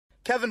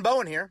Kevin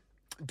Bowen here.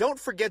 Don't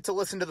forget to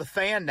listen to The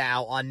Fan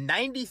now on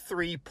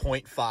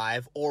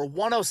 93.5 or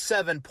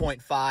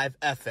 107.5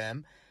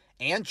 FM,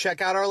 and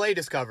check out our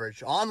latest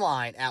coverage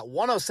online at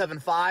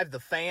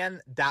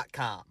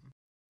 1075thefan.com.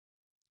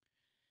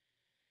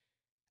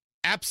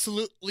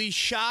 Absolutely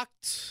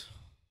shocked,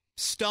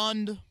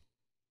 stunned,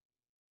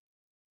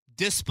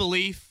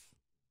 disbelief.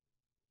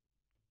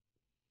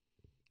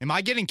 Am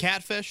I getting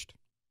catfished?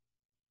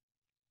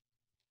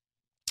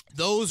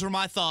 Those were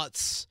my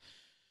thoughts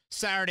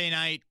Saturday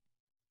night,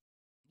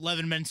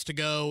 11 minutes to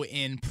go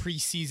in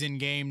preseason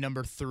game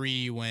number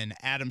 3 when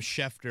Adam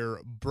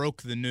Schefter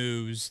broke the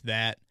news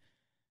that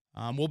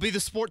will be the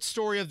sports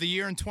story of the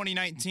year in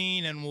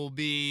 2019 and will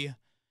be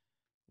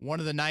one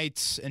of the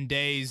nights and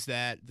days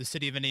that the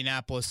city of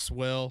Indianapolis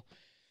will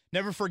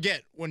never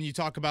forget when you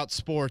talk about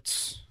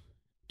sports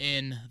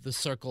in the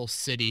Circle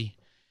City.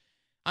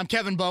 I'm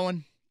Kevin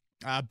Bowen,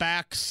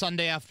 back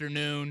Sunday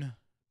afternoon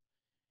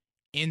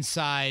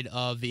inside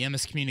of the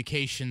MS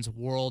Communications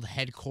World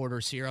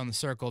Headquarters here on the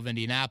Circle of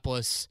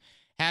Indianapolis.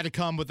 Had to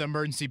come with an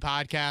emergency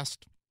podcast.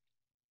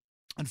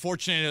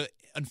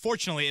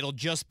 Unfortunately, it'll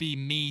just be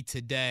me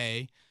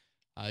today.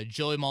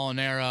 Joey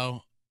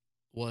Molinaro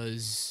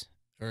is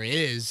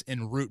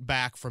en route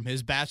back from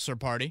his bachelor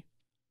party.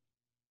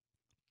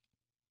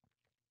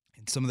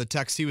 And some of the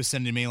texts he was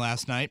sending me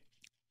last night,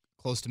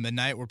 close to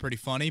midnight, were pretty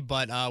funny,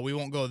 but we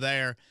won't go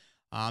there.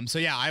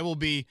 I will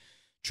be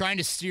trying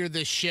to steer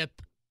this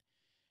ship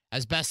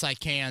as best I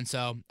can,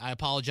 so I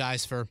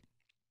apologize for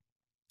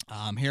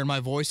hearing my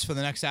voice for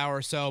the next hour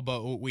or so,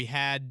 but we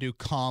had to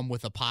come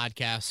with a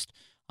podcast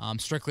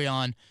strictly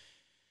on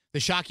the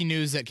shocking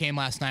news that came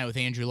last night with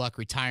Andrew Luck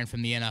retiring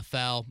from the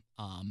NFL.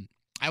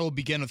 I will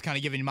begin with kind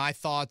of giving my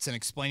thoughts and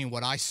explaining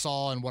what I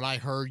saw and what I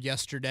heard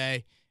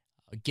yesterday,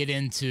 get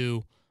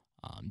into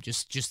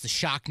just the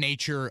shock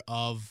nature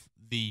of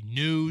the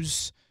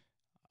news,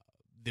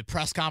 the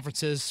press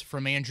conferences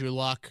from Andrew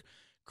Luck,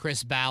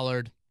 Chris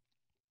Ballard,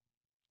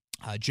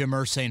 Jim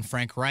Irsay, and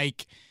Frank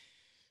Reich.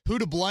 Who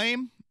to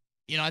blame?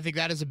 I think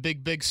that is a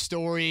big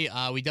story.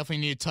 We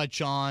definitely need to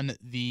touch on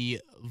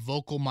the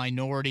vocal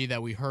minority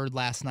that we heard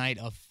last night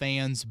of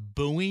fans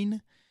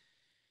booing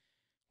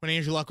when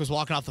Andrew Luck was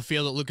walking off the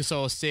field at Lucas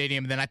Oil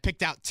Stadium. And then I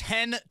picked out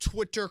 10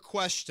 Twitter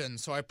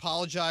questions, so I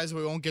apologize.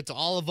 We won't get to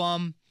all of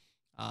them,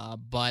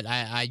 but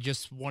I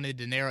just wanted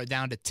to narrow it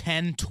down to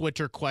 10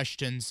 Twitter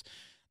questions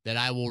that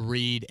I will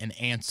read and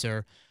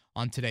answer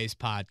on today's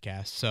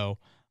podcast. So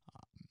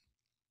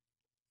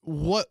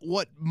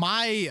what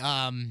my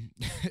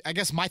I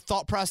guess my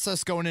thought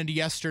process going into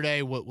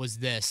yesterday was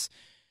this.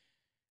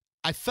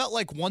 I felt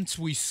like once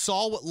we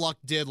saw what Luck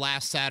did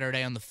last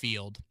Saturday on the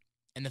field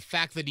and the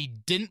fact that he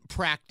didn't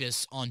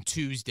practice on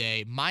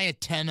Tuesday, my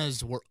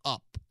antennas were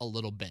up a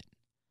little bit.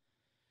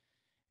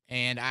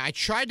 And I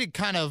tried to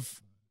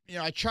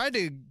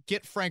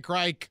get Frank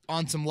Reich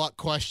on some Luck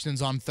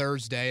questions on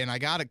Thursday, and I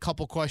got a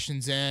couple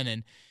questions in,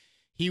 and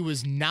he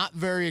was not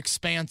very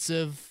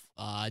expansive.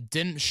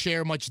 Didn't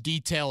share much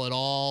detail at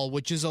all,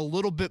 which is a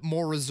little bit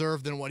more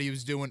reserved than what he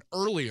was doing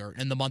earlier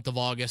in the month of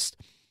August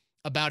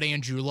about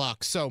Andrew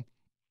Luck. So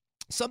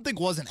something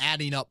wasn't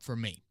adding up for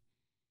me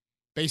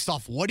based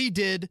off what he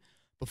did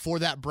before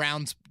that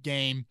Browns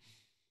game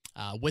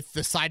with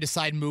the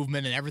side-to-side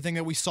movement and everything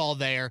that we saw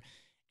there,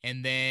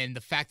 and then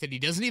the fact that he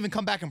doesn't even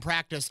come back and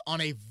practice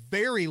on a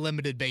very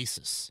limited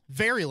basis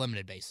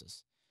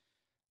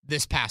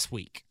this past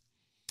week.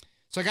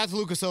 So I got to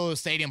Lucas Oil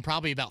Stadium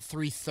probably about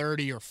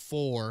 3:30 or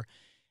 4,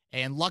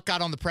 and Luck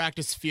got on the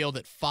practice field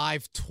at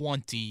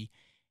 5:20,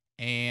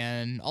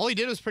 and all he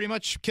did was pretty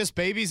much kiss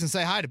babies and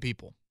say hi to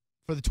people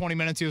for the 20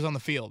 minutes he was on the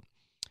field.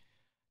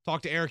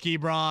 Talked to Eric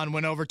Ebron,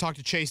 went over, talked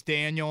to Chase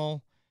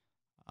Daniel,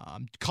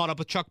 caught up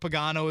with Chuck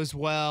Pagano as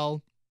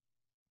well,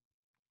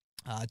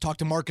 talked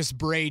to Marcus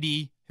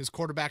Brady, his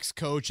quarterback's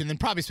coach, and then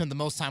probably spent the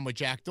most time with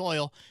Jack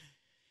Doyle.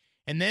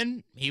 And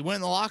then he went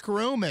in the locker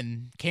room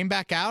and came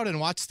back out and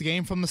watched the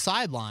game from the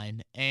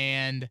sideline.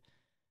 And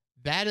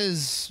that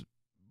is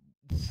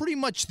pretty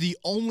much the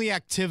only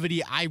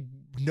activity I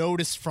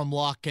noticed from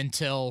Luck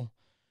until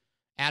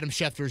Adam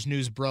Schefter's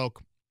news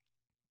broke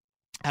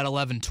at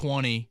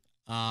 11:20.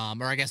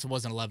 Or I guess it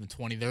wasn't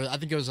 11:20. I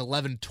think it was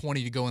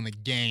 11:20 to go in the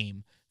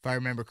game, if I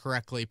remember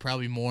correctly.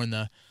 Probably more in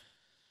the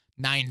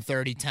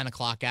 9:30, 10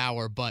 o'clock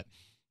hour. But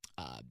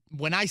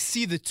when I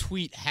see the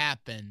tweet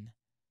happen,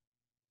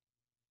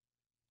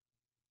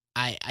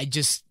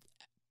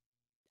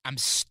 I'm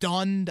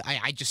stunned.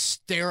 I just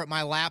stare at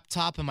my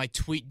laptop and my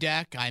tweet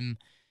deck. I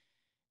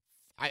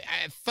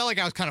felt like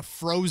I was kind of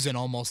frozen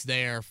almost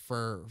there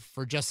for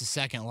just a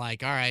second.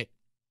 Like, all right,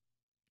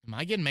 am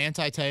I getting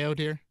anti-Teo'd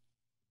here?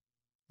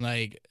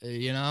 Like,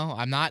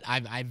 I'm not.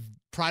 I've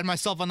prided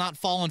myself on not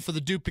falling for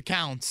the dupe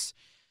accounts.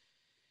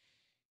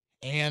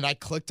 And I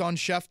clicked on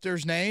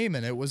Schefter's name,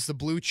 and it was the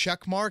blue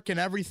check mark and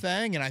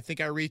everything. And I think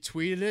I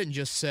retweeted it and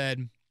just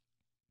said,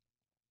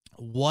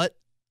 "What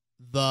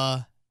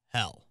the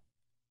hell?"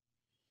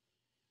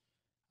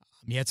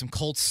 You had some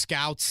Colts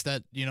scouts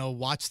that,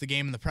 watched the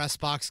game in the press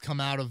box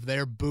come out of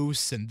their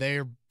booths, and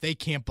they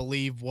can't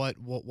believe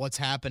what's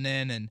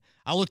happening. And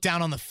I look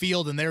down on the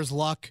field, and there's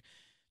Luck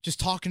just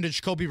talking to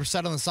Jacoby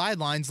Brissett on the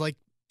sidelines like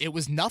it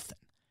was nothing.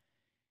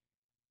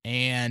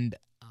 And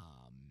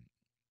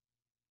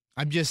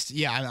I'm just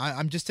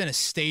in a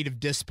state of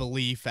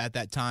disbelief at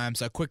that time.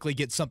 So I quickly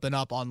get something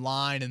up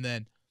online and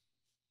then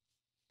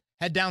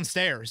head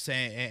downstairs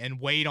and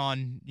wait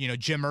on,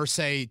 Jim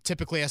Irsay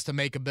typically has to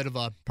make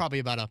probably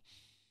about a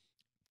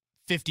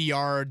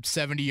 50-yard,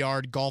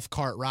 70-yard golf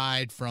cart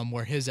ride from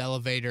where his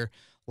elevator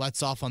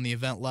lets off on the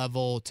event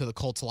level to the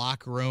Colts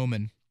locker room.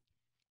 And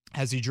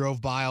as he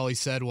drove by, all he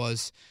said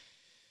was,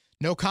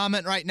 "No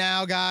comment right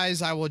now,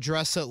 guys. I will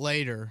address it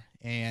later."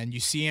 And you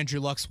see Andrew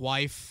Luck's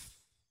wife,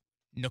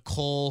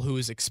 Nicole, who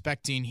is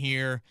expecting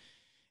here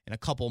in a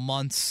couple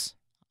months.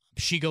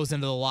 She goes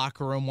into the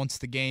locker room once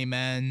the game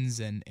ends,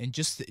 and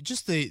just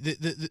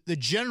the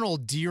general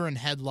deer in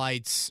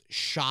headlights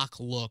shock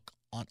look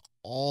on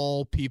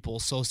all people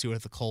associated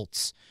with the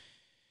Colts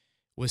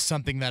was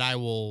something that I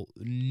will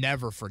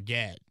never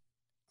forget.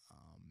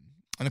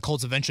 And the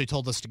Colts eventually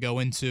told us to go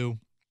into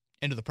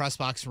the press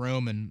box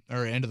room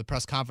or into the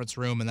press conference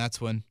room, and that's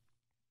when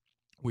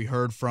we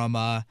heard from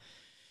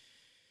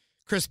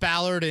Chris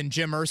Ballard and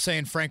Jim Irsay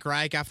and Frank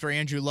Reich after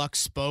Andrew Luck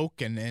spoke,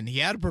 and he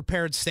had a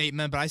prepared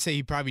statement, but I say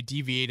he probably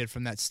deviated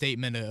from that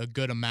statement a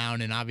good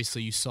amount, and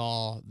obviously you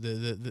saw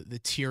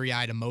the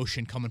teary-eyed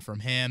emotion coming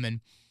from him.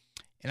 And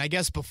I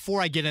guess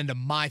before I get into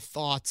my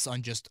thoughts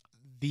on just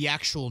the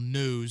actual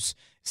news,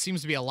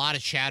 seems to be a lot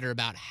of chatter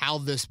about how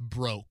this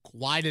broke.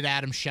 Why did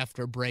Adam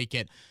Schefter break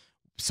it?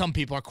 Some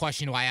people are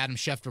questioning why Adam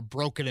Schefter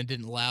broke it and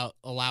didn't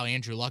allow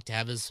Andrew Luck to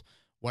have his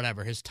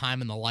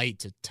time in the light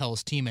to tell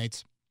his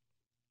teammates.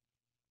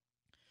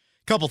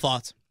 Couple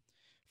thoughts.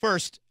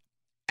 First,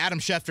 Adam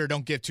Schefter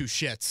don't give two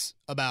shits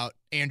about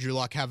Andrew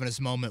Luck having his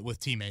moment with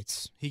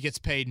teammates. He gets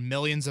paid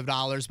millions of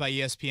dollars by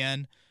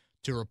ESPN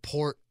to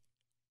report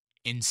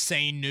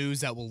insane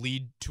news that will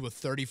lead to a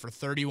 30 for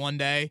 30 one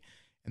day,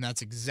 and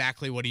that's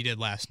exactly what he did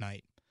last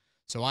night.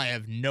 So I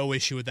have no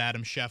issue with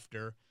Adam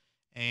Schefter,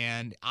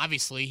 and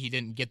obviously he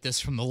didn't get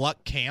this from the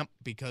Luck camp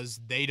because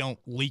they don't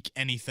leak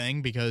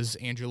anything because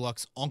Andrew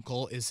Luck's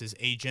uncle is his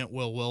agent,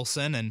 Will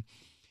Wilson, and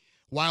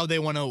why would they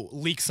want to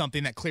leak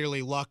something that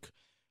clearly Luck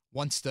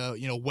wants to,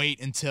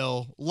 wait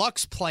until?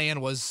 Luck's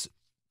plan was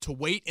to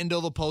wait until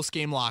the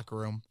post-game locker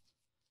room,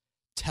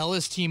 tell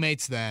his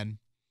teammates then,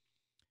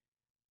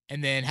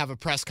 and then have a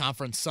press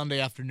conference Sunday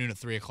afternoon at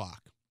 3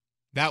 o'clock.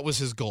 That was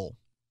his goal.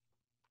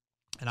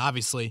 And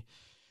obviously,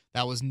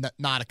 that was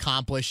not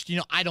accomplished.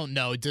 I don't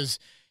know.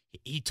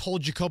 He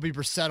told Jacoby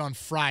Brissett on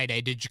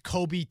Friday. Did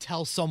Jacoby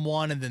tell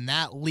someone and then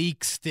that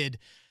leaks? Did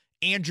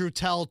Andrew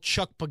tell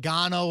Chuck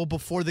Pagano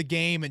before the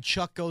game, and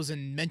Chuck goes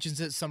and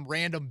mentions it to some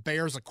random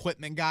Bears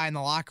equipment guy in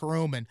the locker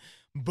room, and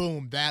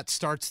boom, that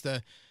starts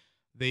the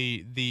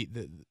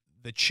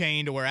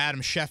chain to where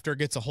Adam Schefter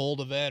gets a hold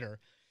of it? Or,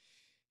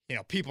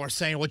 people are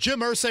saying, well,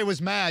 Jim Irsay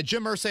was mad.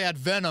 Jim Irsay had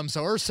venom,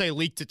 so Irsay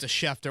leaked it to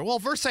Schefter. Well,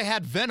 if Irsay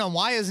had venom,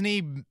 why is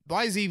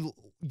he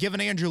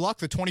giving Andrew Luck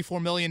the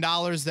 $24 million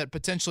that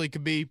potentially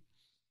could be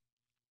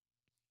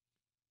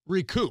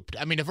recouped?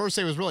 I mean, if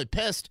Irsay was really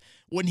pissed,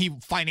 wouldn't he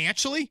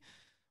financially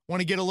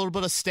want to get a little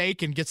bit of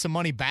stake and get some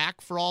money back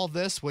for all of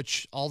this,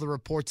 which all the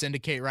reports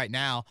indicate right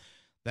now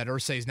that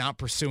Irsay is not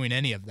pursuing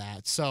any of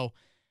that. So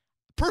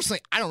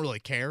personally, I don't really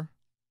care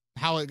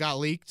how it got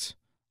leaked.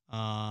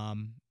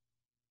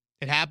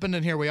 It happened,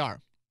 and here we are.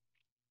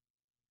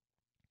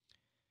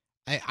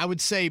 I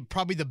would say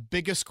probably the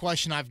biggest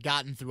question I've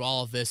gotten through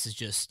all of this is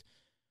just,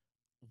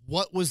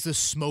 what was the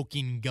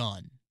smoking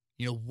gun?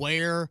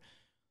 Where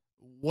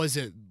was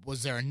it?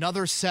 Was there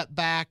another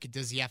setback?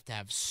 Does he have to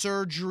have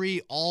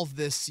surgery? All of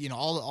this,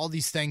 all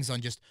these things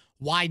on just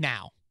why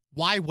now?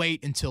 Why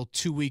wait until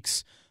 2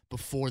 weeks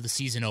before the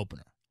season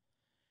opener?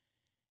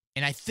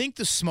 And I think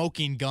the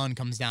smoking gun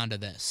comes down to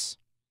this.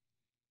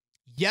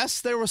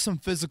 Yes, there was some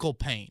physical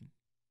pain,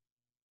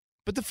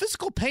 but the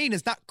physical pain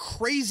is not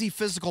crazy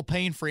physical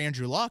pain for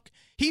Andrew Luck.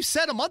 He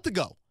said a month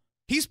ago,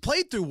 he's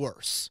played through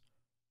worse.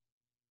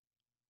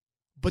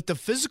 But the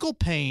physical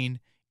pain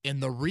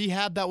and the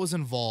rehab that was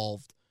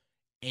involved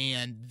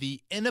and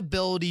the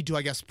inability to,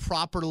 I guess,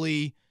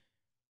 properly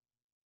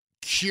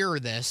cure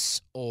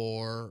this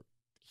or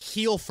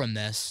heal from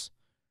this,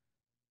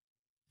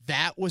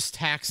 that was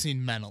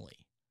taxing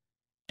mentally.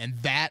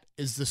 And that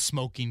is the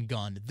smoking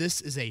gun. This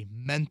is a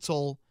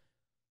mental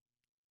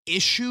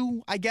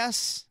issue, I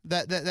guess,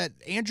 that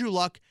Andrew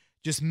Luck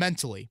just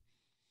mentally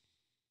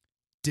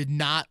did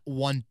not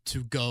want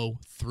to go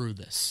through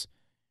this.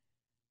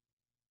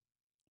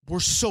 We're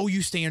so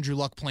used to Andrew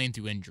Luck playing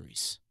through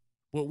injuries.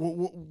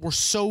 We're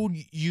so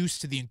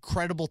used to the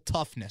incredible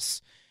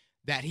toughness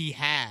that he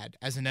had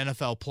as an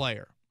NFL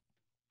player.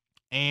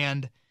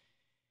 And,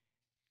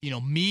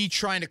 me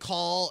trying to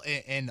call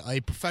a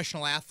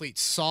professional athlete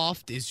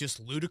soft is just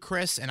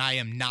ludicrous, and I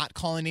am not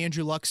calling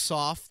Andrew Luck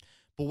soft.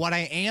 But what I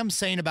am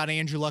saying about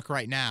Andrew Luck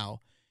right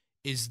now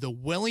is the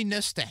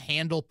willingness to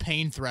handle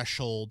pain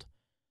threshold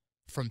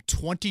from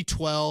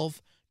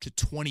 2012 to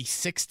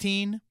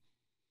 2016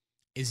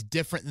 is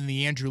different than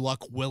the Andrew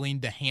Luck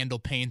willing to handle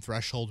pain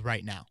threshold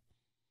right now.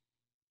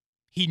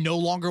 He no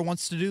longer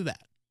wants to do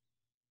that.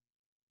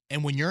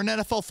 And when you're an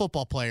NFL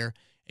football player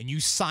and you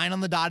sign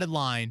on the dotted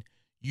line,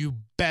 you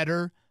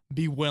better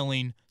be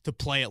willing to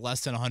play at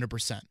less than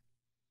 100%.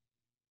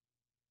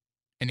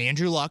 And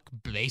Andrew Luck,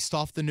 based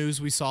off the news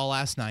we saw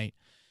last night,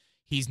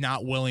 he's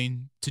not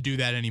willing to do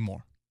that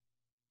anymore.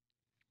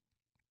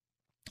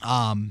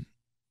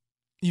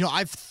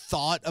 I've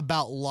thought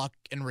about Luck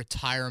and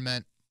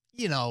retirement.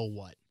 You know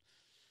what?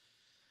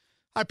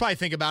 I probably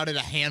think about it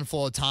a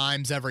handful of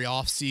times every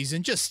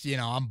offseason. Just,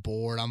 I'm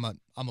bored. I'm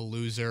a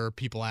loser.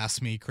 People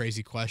ask me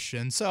crazy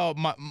questions. So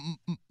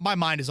my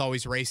mind is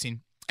always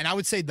racing. And I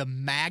would say the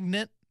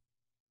magnet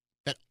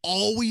that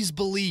always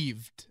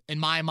believed in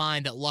my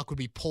mind that Luck would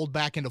be pulled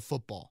back into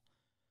football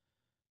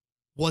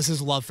was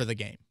his love for the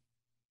game.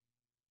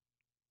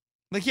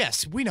 Like,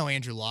 yes, we know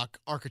Andrew Luck,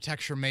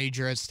 architecture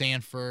major at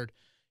Stanford.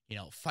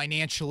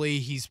 Financially,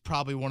 he's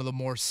probably one of the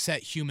more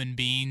set human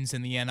beings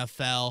in the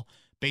NFL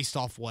based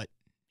off what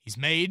he's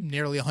made,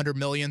 nearly $100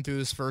 million through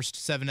his first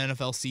 7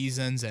 NFL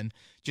seasons, and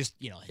just,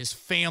 his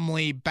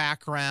family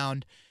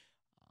background.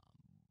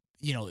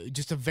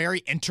 Just a very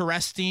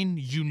interesting,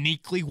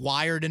 uniquely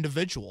wired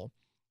individual.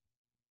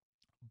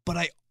 But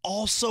I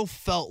also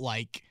felt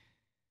like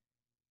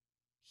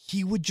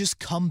he would just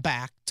come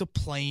back to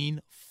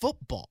playing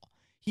football.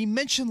 He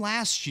mentioned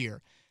last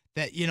year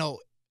that,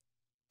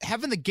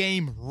 having the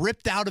game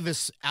ripped out of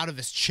his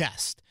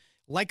chest,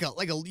 like a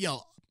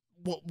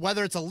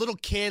whether it's a little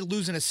kid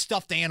losing his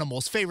stuffed animal,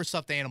 his favorite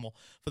stuffed animal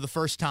for the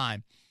first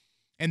time,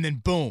 and then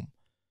boom.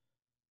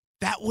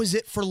 That was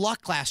it for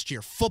Luck last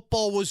year.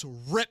 Football was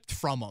ripped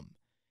from him.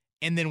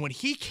 And then when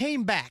he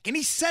came back, and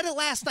he said it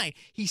last night,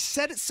 he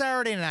said it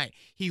Saturday night,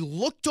 he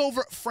looked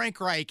over at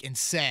Frank Reich and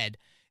said,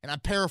 and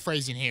I'm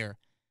paraphrasing here,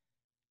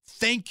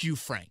 "Thank you,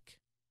 Frank.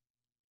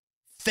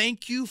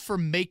 Thank you for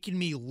making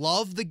me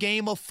love the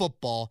game of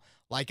football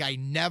like I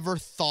never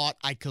thought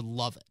I could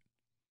love it."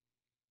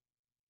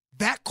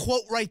 That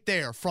quote right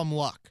there from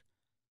Luck,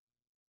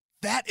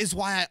 that is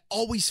why I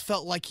always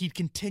felt like he'd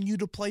continue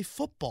to play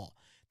football.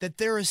 That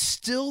there is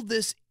still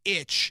this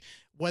itch,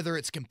 whether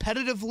it's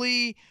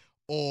competitively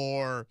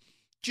or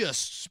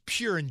just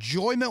pure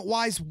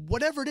enjoyment-wise,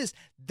 whatever it is,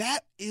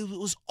 that it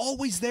was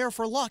always there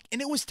for Luck,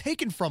 and it was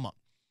taken from him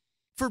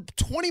for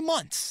 20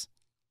 months.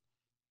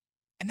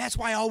 And that's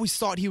why I always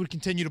thought he would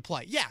continue to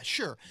play. Yeah,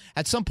 sure.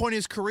 At some point in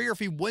his career, if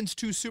he wins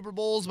 2 Super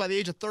Bowls by the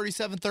age of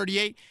 37,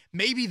 38,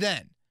 maybe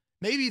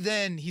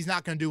then he's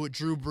not going to do what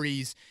Drew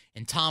Brees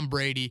and Tom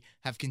Brady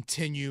have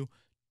continued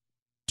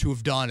to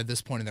have done at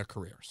this point in their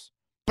careers.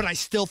 But I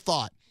still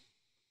thought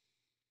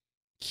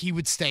he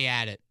would stay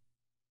at it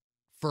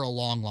for a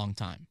long, long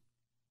time.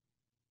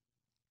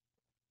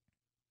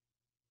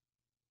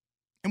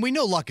 And we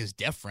know Luck is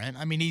different.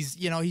 I mean, he's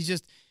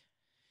just,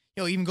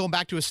 even going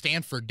back to his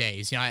Stanford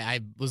days.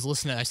 I was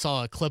listening, I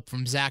saw a clip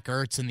from Zach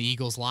Ertz in the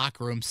Eagles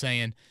locker room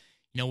saying,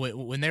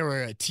 when there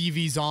were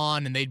TVs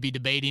on and they'd be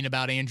debating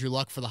about Andrew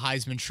Luck for the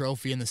Heisman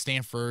Trophy in the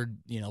Stanford,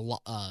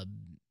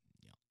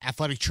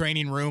 athletic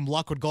training room,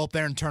 Luck would go up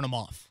there and turn them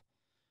off.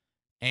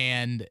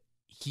 And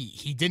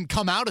he didn't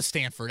come out of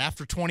Stanford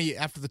after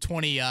the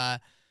 20, I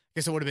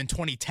guess it would have been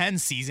 2010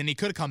 season. He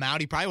could have come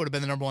out. He probably would have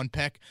been the number 1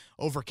 pick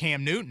over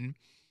Cam Newton.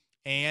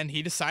 And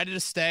he decided to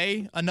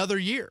stay another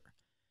year.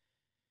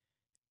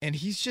 And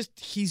he's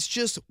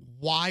just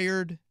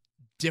wired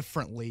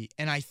differently.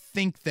 And I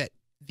think that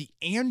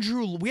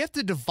we have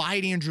to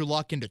divide Andrew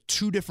Luck into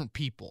 2 different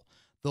people.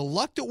 The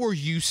Luck that we're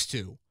used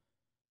to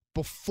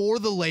before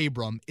the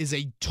labrum is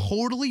a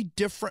totally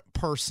different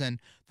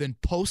person than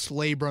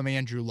post-labrum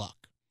Andrew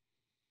Luck.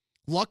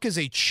 Luck is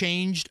a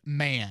changed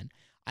man.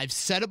 I've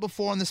said it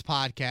before on this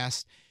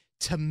podcast.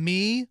 To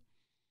me,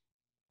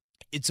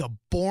 it's a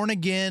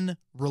born-again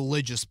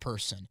religious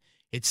person.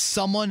 It's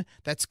someone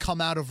that's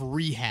come out of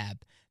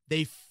rehab.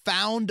 They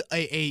found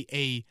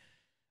a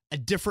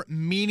different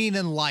meaning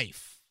in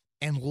life.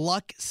 And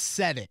Luck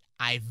said it.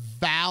 I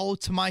vow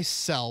to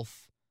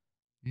myself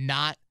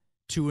not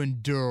to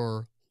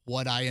endure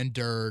what I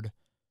endured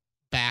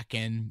back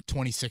in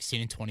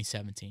 2016 and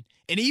 2017.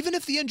 And even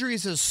if the injury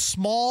is as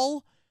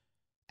small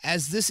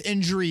as this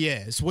injury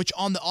is, which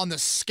on the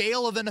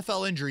scale of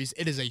NFL injuries,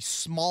 it is a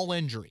small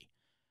injury.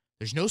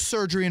 There's no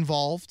surgery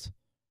involved.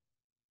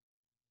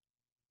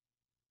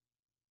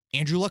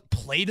 Andrew Luck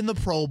played in the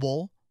Pro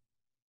Bowl.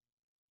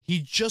 He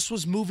just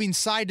was moving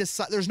side to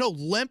side. There's no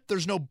limp.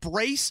 There's no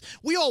brace.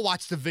 We all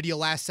watched the video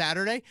last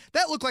Saturday.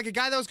 That looked like a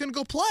guy that was going to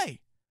go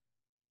play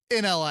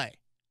in L.A.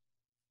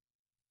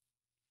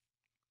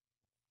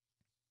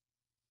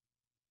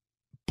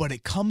 But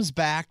it comes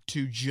back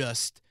to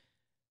just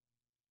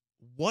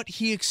what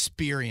he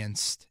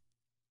experienced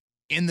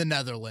in the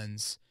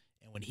Netherlands.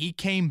 And when he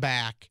came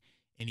back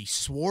and he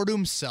swore to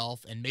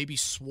himself and maybe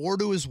swore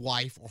to his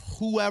wife or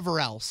whoever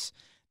else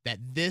that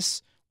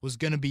this was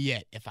going to be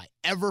it. If I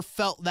ever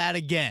felt that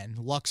again,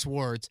 Luck's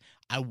words,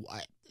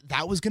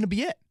 that was going to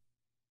be it.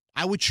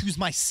 I would choose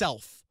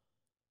myself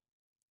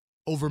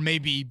over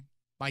maybe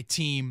my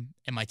team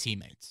and my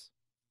teammates.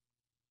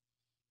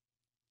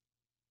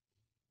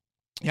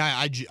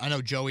 Yeah, I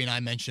know Joey and I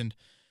mentioned,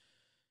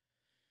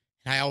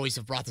 and I always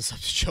have brought this up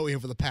to Joey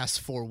over the past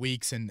 4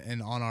 weeks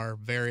and on our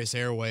various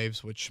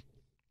airwaves, which,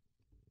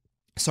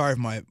 sorry if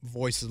my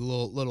voice is a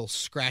little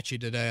scratchy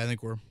today. I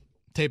think we're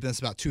taping this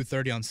about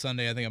 2:30 on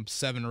Sunday. I think I'm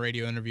 7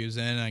 radio interviews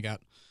in, and I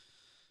got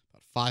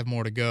about 5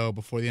 more to go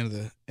before the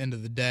end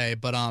of the day.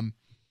 But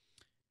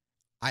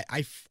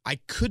I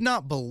could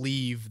not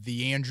believe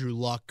the Andrew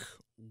Luck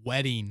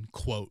wedding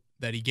quote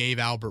that he gave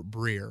Albert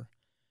Breer.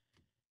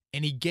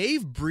 And he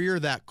gave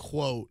Breer that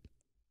quote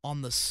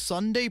on the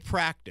Sunday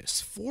practice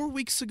 4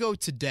 weeks ago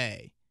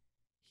today.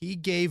 He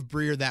gave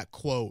Breer that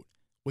quote,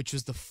 which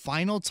was the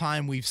final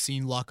time we've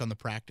seen Luck on the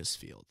practice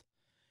field.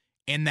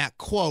 And that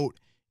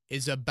quote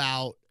is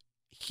about,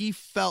 he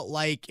felt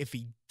like if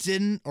he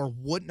didn't or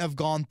wouldn't have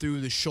gone through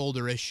the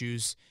shoulder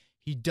issues,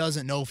 he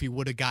doesn't know if he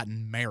would have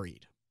gotten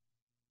married.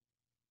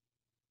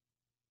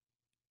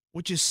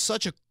 Which is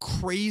such a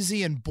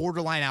crazy and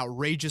borderline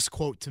outrageous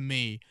quote to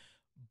me.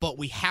 But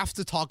we have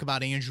to talk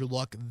about Andrew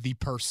Luck, the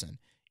person,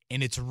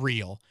 and it's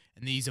real.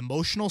 And these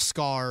emotional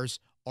scars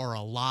are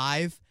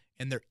alive,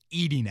 and they're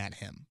eating at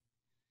him.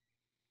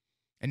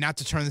 And not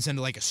to turn this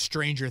into like a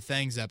Stranger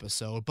Things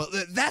episode, but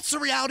that's the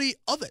reality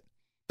of it.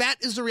 That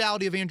is the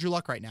reality of Andrew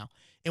Luck right now.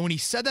 And when he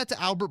said that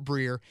to Albert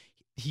Breer,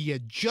 he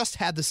had just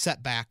had the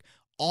setback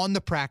on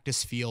the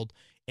practice field,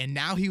 and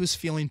now he was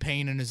feeling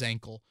pain in his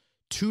ankle.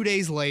 2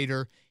 days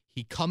later,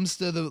 he comes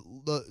to the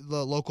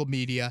local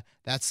media.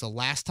 That's the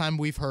last time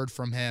we've heard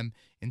from him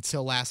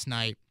until last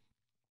night.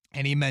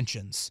 And he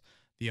mentions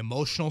the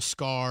emotional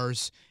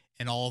scars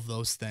and all of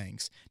those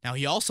things. Now,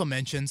 he also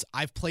mentions,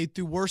 I've played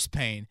through worse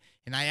pain,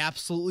 and I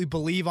absolutely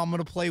believe I'm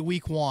going to play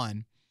week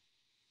 1.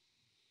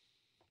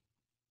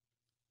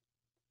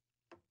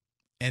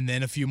 And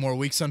then a few more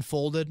weeks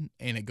unfolded,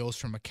 and it goes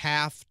from a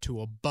calf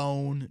to a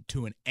bone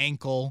to an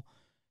ankle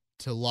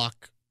to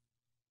Luck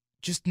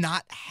just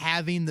not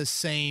having the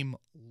same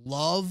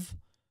love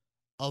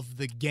of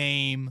the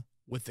game,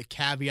 with the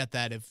caveat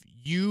that if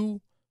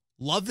you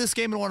love this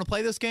game and want to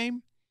play this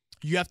game,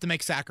 you have to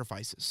make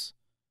sacrifices.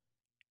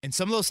 And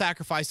some of those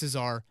sacrifices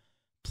are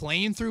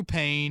playing through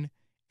pain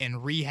and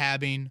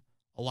rehabbing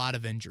a lot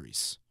of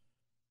injuries.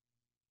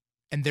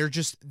 And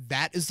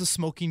that is the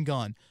smoking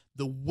gun.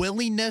 The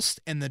willingness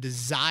and the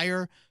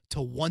desire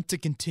to want to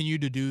continue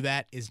to do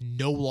that is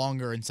no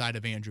longer inside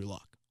of Andrew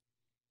Luck.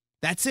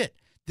 That's it.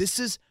 This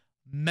is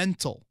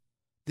mental.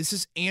 This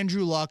is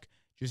Andrew Luck.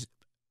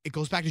 It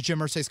goes back to Jim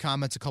Irsay's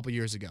comments a couple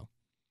years ago.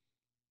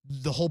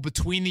 The whole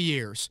between the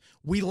ears.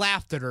 We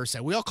laughed at Irsay.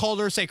 We all called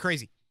Irsay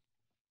crazy.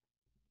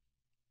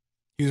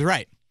 He was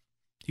right.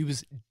 He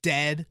was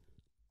dead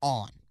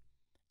on.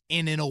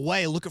 And in a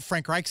way, look at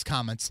Frank Reich's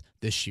comments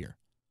this year.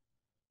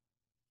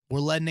 We're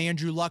letting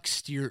Andrew Luck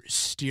steer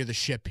the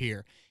ship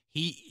here.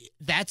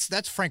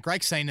 That's Frank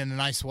Reich saying in a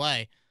nice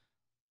way.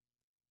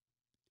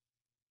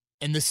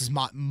 And this is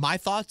my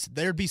thoughts.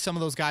 There'd be some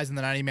of those guys in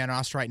the 90-man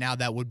roster right now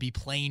that would be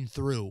playing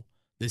through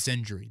this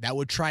injury, that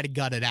would try to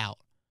gut it out.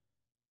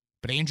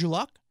 But Andrew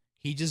Luck,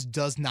 he just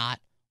does not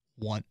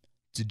want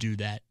to do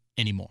that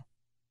anymore.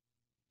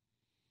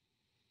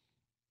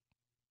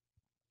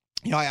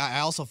 You know, I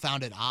also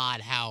found it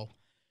odd how,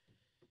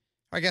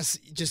 I guess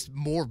just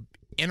more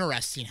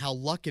interesting, how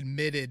Luck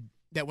admitted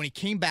that when he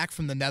came back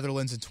from the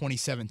Netherlands in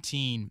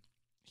 2017,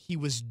 he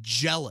was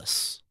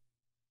jealous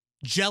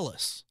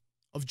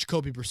of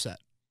Jacoby Brissett.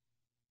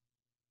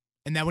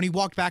 And that when he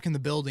walked back in the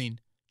building,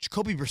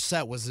 Jacoby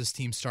Brissett was this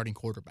team's starting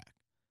quarterback.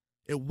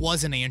 It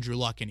wasn't Andrew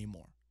Luck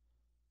anymore.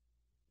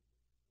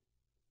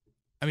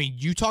 I mean,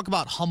 you talk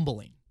about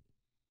humbling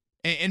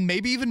and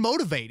maybe even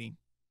motivating.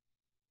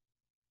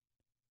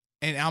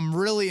 And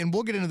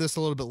we'll get into this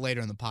a little bit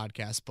later in the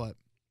podcast, but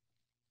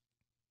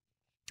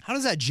how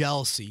does that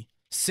jealousy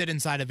sit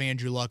inside of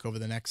Andrew Luck over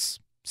the next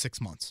 6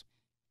 months?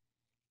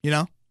 You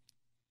know?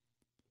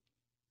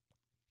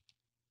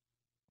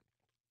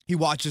 He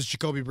watches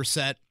Jacoby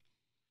Brissett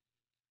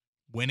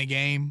win a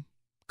game,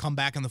 come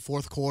back in the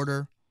fourth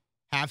quarter,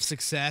 have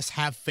success,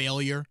 have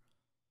failure.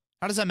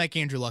 How does that make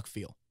Andrew Luck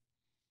feel?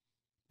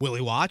 Will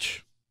he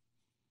watch?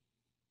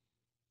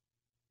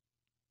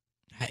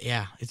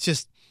 Yeah, it's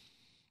just,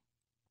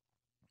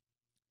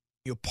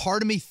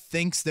 part of me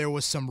thinks there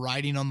was some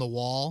writing on the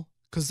wall,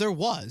 because there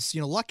was.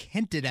 Luck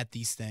hinted at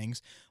these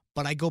things,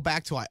 but I go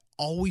back to, I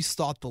always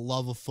thought the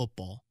love of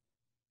football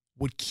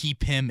would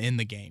keep him in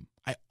the game.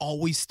 I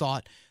always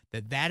thought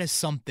that is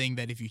something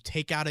that if you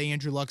take out of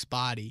Andrew Luck's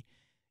body,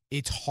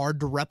 it's hard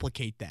to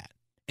replicate that.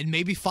 And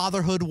maybe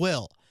fatherhood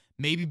will.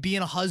 Maybe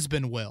being a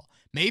husband will.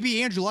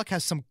 Maybe Andrew Luck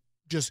has some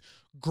just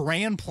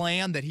grand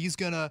plan that he's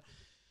going to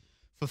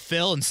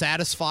fulfill and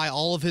satisfy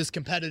all of his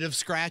competitive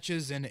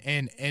scratches and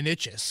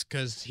itches,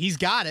 because he's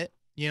got it.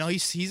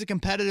 He's a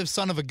competitive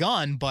son of a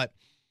gun, but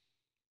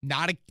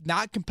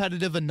not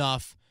competitive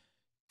enough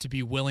to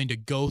be willing to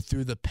go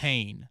through the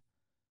pain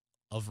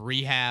of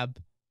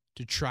rehab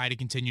to try to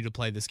continue to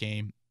play this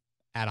game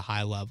at a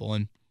high level.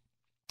 And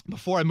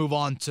before I move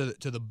on to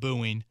the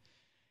booing,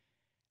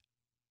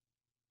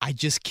 I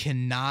just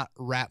cannot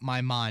wrap my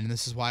mind, and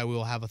this is why we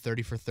will have a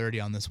 30 for 30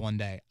 on this one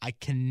day. I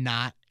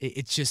cannot.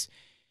 It's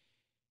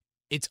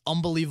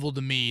unbelievable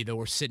to me that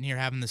we're sitting here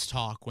having this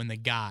talk when the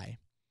guy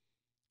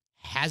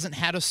hasn't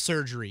had a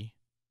surgery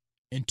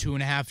in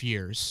 2.5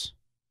 years,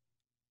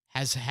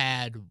 has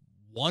had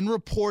one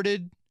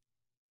reported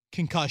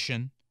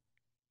concussion,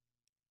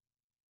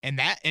 and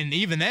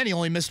even then he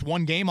only missed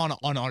one game on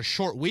a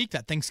short week,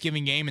 that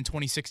Thanksgiving game in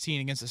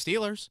 2016 against the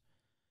Steelers.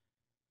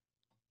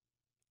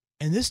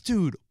 And this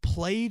dude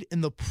played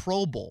in the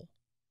Pro Bowl.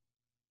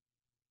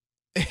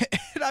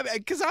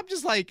 Because I'm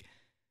just like,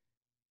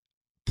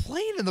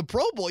 playing in the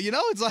Pro Bowl,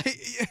 it's like,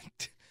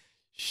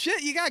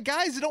 shit, you got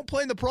guys that don't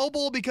play in the Pro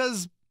Bowl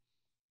because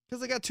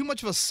they got too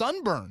much of a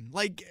sunburn.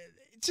 Like,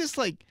 it's just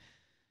like,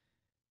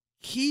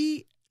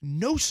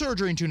 no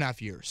surgery in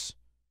 2.5 years.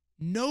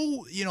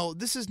 No,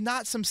 this is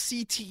not some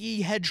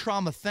CTE head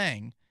trauma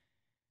thing.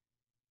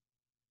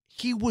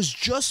 He was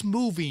just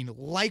moving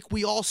like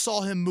we all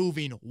saw him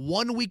moving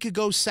 1 week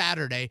ago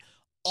Saturday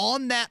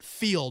on that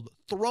field,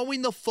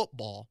 throwing the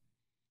football.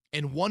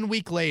 And 1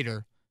 week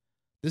later,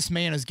 this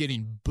man is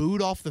getting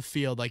booed off the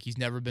field like he's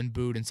never been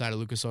booed inside of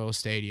Lucas Oil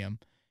Stadium.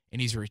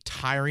 And he's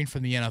retiring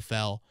from the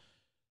NFL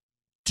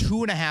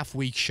 2.5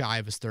 weeks shy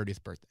of his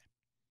 30th birthday.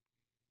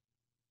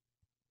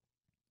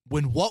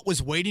 When what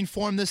was waiting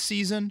for him this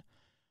season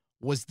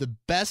was the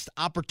best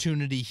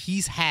opportunity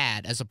he's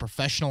had as a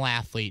professional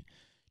athlete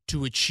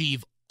to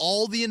achieve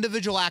all the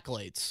individual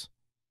accolades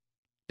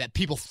that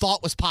people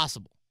thought was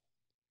possible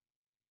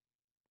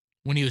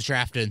when he was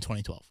drafted in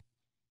 2012.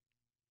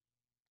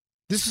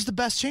 This is the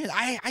best chance.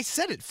 I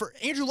said it. For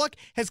Andrew Luck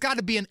has got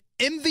to be an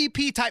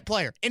MVP type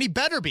player, and he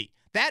better be.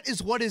 That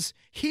is what is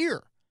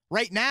here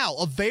right now,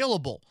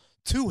 available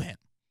to him.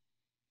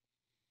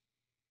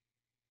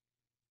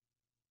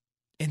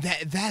 And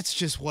that's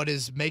just what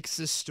makes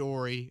this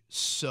story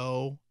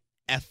so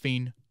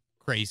effing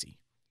crazy.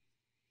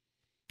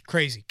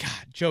 Crazy.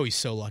 God, Joey's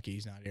so lucky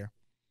he's not here.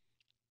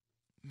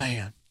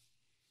 Man.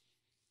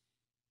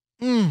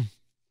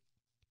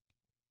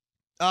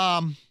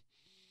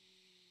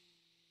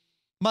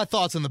 My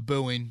thoughts on the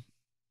booing.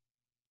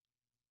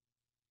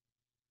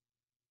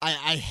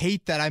 I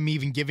hate that I'm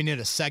even giving it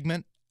a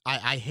segment.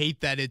 I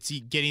hate that it's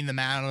getting the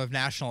amount of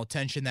national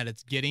attention that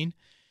it's getting.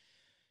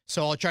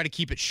 So I'll try to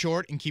keep it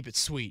short and keep it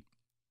sweet.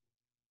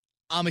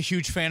 I'm a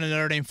huge fan of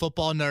Notre Dame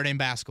football and Notre Dame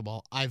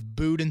basketball. I've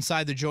booed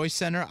inside the Joyce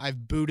Center.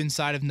 I've booed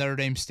inside of Notre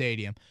Dame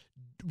Stadium.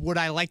 Would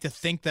I like to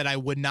think that I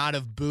would not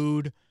have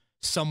booed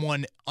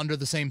someone under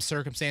the same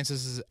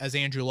circumstances as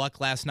Andrew Luck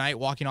last night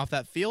walking off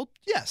that field?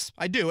 Yes,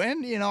 I do.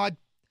 And, I'd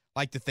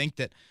like to think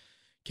that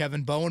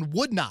Kevin Bowen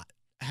would not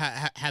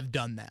have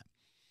done that.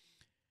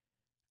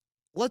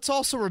 Let's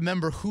also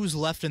remember who's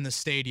left in the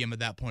stadium at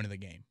that point of the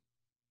game.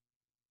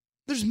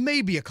 There's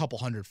maybe a couple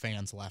hundred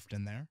fans left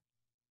in there.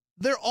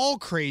 They're all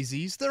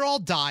crazies. They're all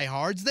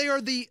diehards. They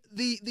are the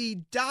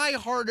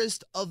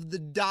diehardest of the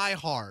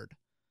diehard.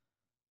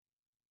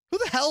 Who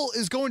the hell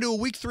is going to a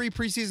week 3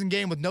 preseason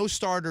game with no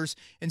starters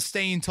and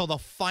staying until the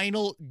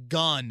final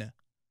gun?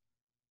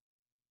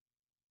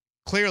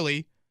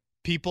 Clearly,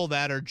 people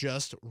that are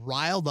just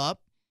riled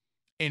up,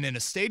 and in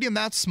a stadium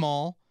that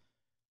small,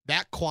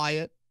 that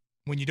quiet,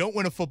 when you don't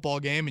win a football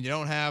game and you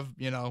don't have,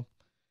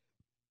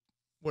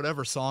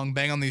 whatever song,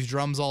 bang on these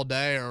drums all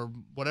day or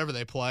whatever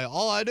they play.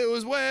 All I do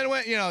is win.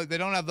 They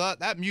don't have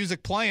that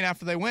music playing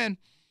after they win.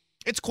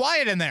 It's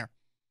quiet in there.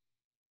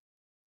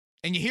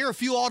 And you hear a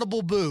few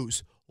audible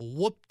boos.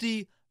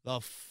 Whoop-de the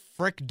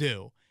frick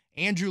do.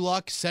 Andrew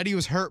Luck said he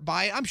was hurt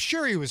by it. I'm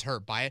sure he was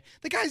hurt by it.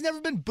 The guy's never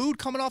been booed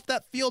coming off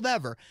that field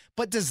ever.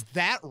 But does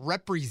that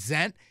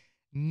represent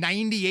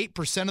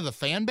 98% of the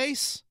fan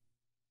base?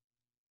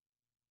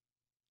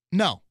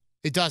 No,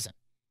 it doesn't.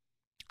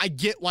 I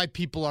get why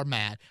people are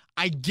mad.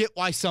 I get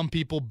why some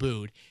people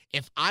booed.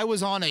 If I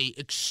was on a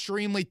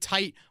extremely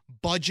tight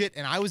budget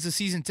and I was a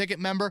season ticket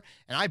member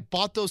and I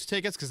bought those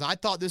tickets because I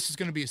thought this was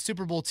going to be a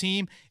Super Bowl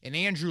team and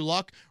Andrew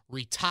Luck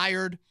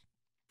retired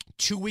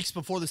 2 weeks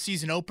before the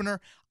season opener,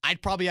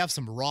 I'd probably have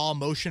some raw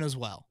emotion as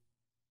well.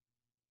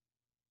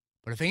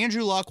 But if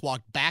Andrew Luck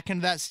walked back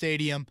into that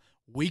stadium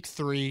week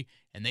 3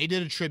 and they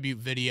did a tribute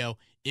video,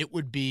 it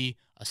would be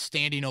a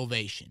standing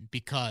ovation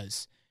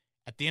because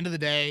at the end of the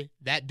day,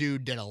 that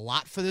dude did a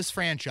lot for this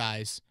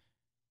franchise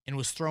and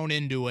was thrown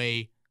into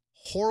a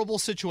horrible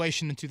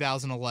situation in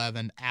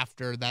 2011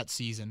 after that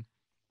season.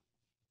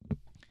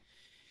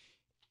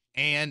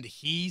 And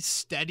he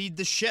steadied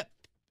the ship,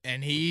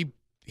 and he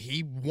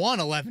won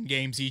 11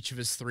 games each of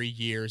his 3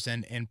 years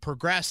and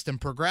progressed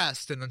and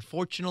progressed. And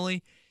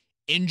unfortunately,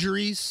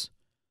 injuries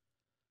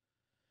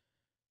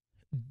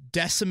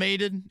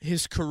decimated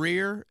his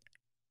career,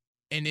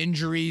 and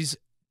injuries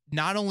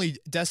not only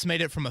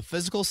decimated from a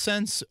physical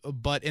sense,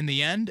 but in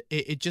the end,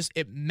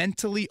 it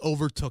mentally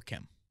overtook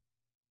him.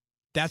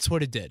 That's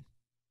what it did.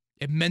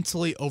 It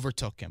mentally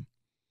overtook him.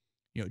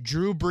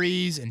 Drew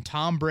Brees and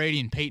Tom Brady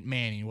and Peyton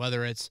Manning,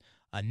 whether it's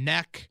a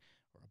neck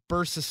or a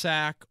bursa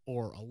sac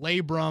or a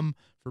labrum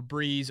for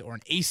Brees or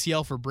an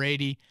ACL for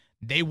Brady,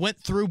 they went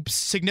through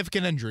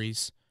significant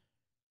injuries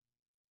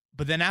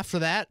But then after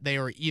that, they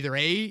were either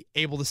A,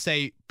 able to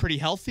stay pretty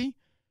healthy,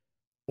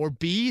 or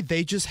B,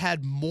 they just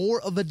had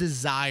more of a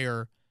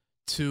desire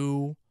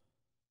to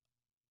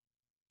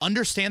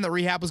understand that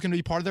rehab was going to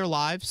be part of their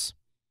lives,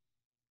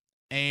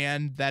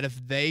 and that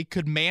if they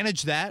could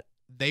manage that,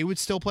 they would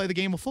still play the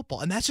game of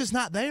football. And that's just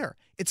not there.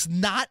 It's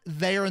not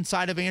there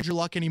inside of Andrew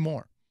Luck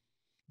anymore.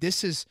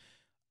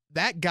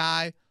 That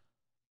guy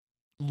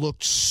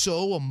looked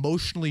so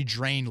emotionally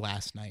drained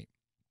last night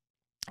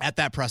at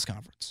that press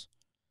conference.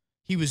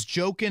 He was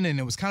joking, and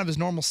it was kind of his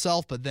normal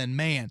self, but then,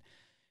 man,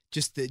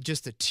 just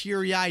the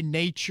teary-eyed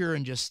nature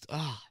and just,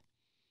 I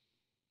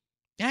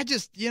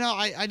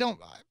don't.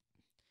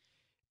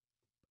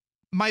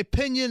 My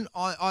opinion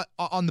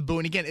on the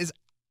booing, again, is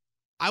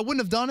I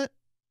wouldn't have done it.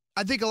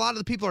 I think a lot of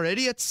the people are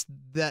idiots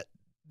that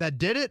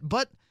did it,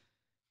 but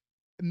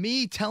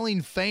me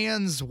telling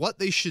fans what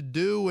they should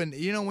do, and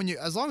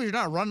as long as you're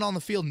not running on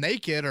the field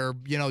naked or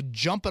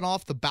jumping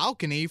off the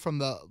balcony from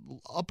the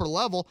upper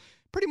level,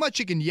 pretty much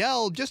you can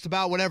yell just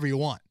about whatever you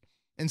want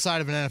inside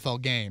of an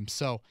NFL game.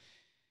 So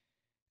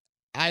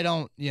I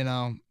don't,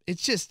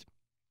 it's just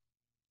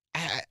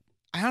I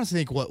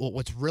honestly think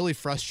what's really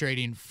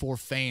frustrating for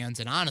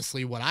fans, and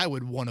honestly what I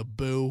would want to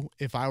boo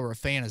if I were a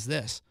fan, is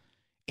this.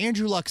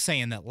 Andrew Luck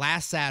saying that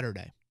last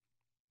Saturday,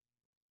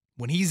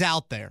 when he's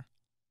out there,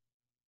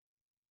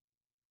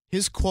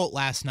 his quote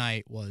last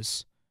night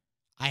was,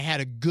 "I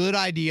had a good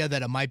idea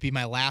that it might be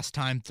my last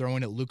time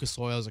throwing at Lucas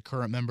Oil as a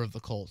current member of the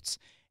Colts,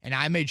 and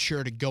I made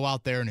sure to go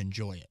out there and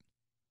enjoy it."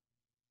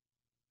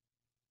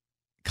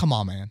 Come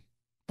on, man.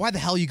 Why the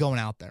hell are you going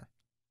out there?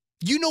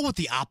 You know what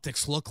the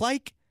optics look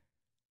like.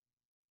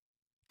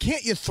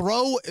 Can't you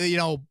throw,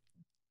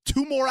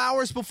 2 more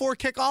hours before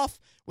kickoff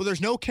where there's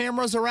no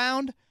cameras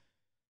around?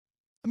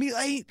 I mean,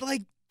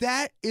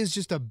 that is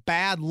just a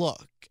bad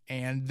look.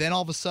 And then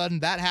all of a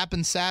sudden that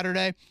happens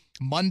Saturday.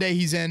 Monday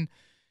he's in,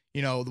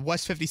 the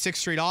West 56th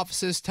Street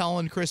offices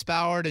telling Chris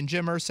Ballard and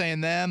Jim Irsay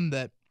and them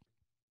that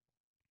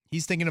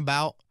he's thinking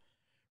about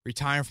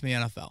retiring from the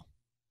NFL.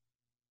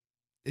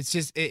 It's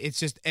just,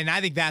 and I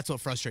think that's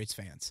what frustrates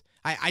fans.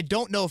 I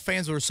don't know if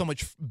fans were so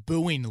much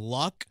booing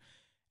Luck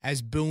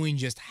as booing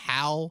just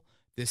how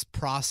this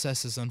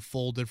process has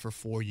unfolded for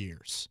 4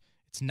 years.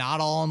 It's not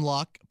all on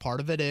Luck. Part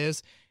of it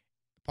is.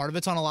 Part of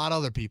it's on a lot of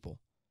other people.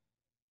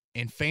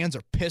 And fans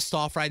are pissed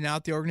off right now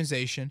at the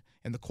organization,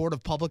 and the court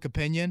of public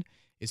opinion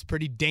is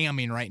pretty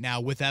damning right now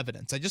with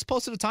evidence. I just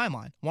posted a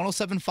timeline,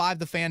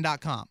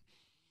 1075thefan.com.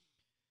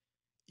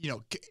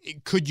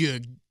 Could you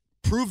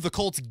prove the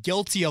Colts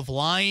guilty of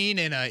lying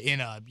in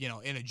a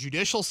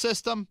judicial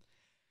system?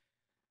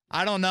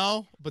 I don't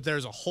know, but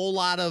there's a whole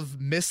lot of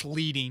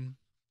misleading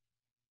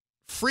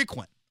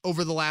frequent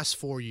over the last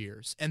 4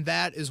 years, and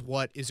that is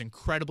what is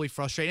incredibly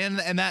frustrating.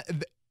 And that,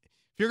 if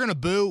you're going to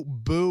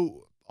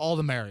boo all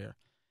the merrier.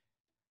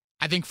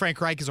 I think Frank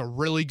Reich is a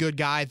really good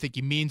guy. I think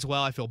he means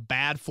well. I feel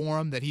bad for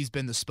him that he's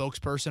been the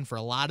spokesperson for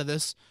a lot of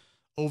this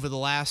over the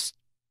last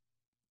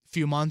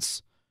few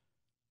months.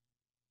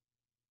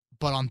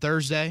 But on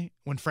Thursday,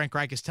 when Frank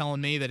Reich is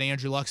telling me that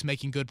Andrew Luck's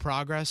making good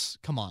progress,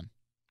 come on.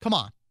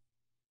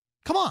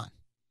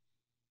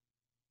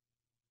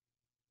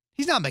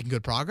 He's not making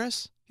good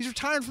progress. He's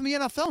retiring from the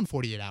NFL in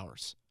 48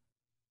 hours.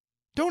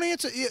 Don't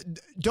answer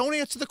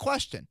the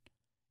question.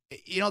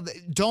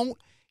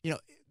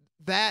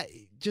 That,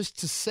 just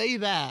to say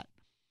that,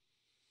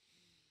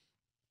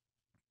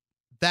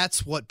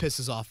 that's what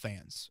pisses off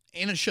fans.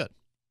 And it should.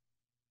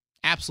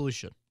 Absolutely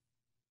should.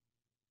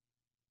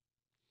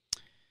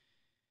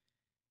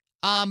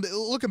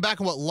 Looking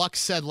back on what Luck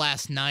said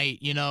last night,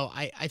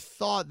 I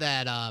thought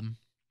that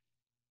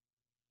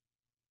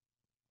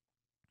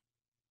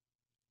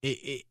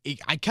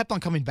I kept on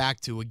coming back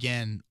to,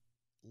 again,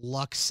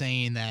 Luck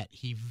saying that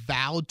he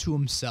vowed to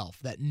himself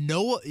that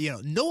no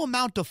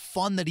amount of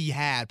fun that he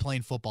had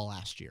playing football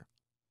last year,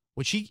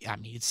 which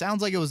it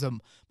sounds like it was the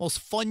most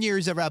fun year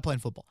he's ever had playing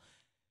football.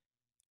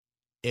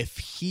 If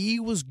he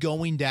was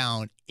going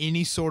down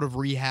any sort of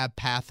rehab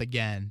path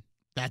again,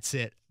 that's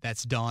it.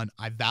 That's done.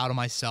 I vow to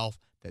myself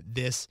that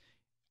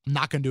I'm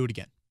not going to do it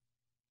again.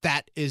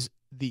 That is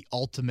the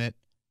ultimate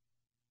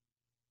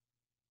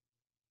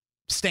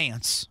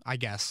stance, I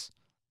guess,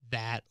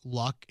 that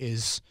Luck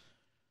is,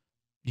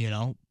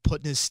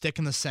 putting his stick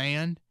in the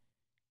sand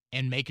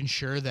and making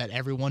sure that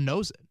everyone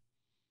knows it.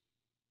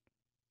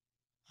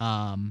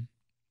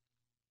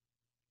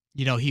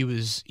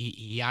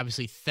 He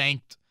obviously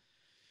thanked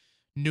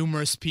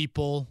numerous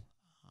people.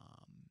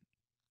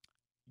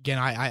 Again,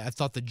 I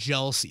thought the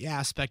jealousy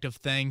aspect of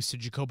things to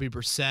Jacoby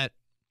Brissett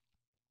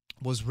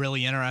was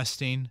really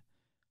interesting.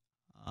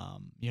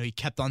 He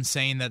kept on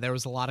saying that there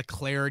was a lot of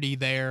clarity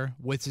there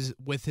with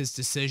his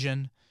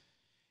decision.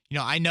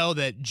 I know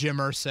that Jim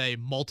Irsay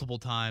multiple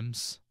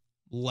times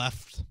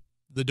left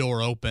the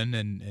door open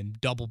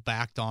and double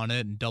backed on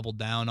it and doubled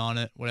down on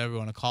it, whatever you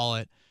want to call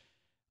it.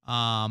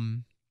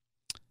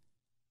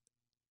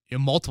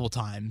 Multiple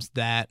times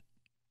that,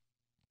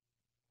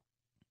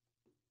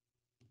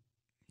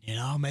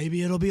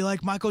 maybe it'll be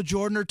like Michael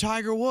Jordan or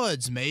Tiger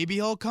Woods. Maybe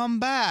he'll come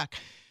back.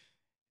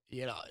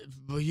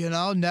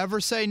 Never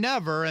say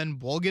never,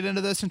 and we'll get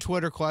into this in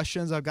Twitter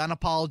questions. I've got an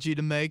apology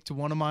to make to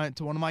one of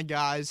my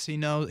guys. He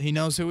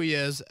knows who he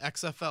is,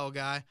 XFL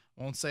guy.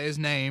 Won't say his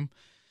name,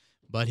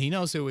 but he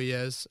knows who he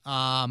is.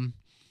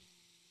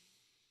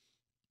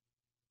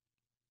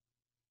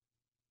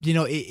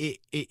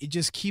 It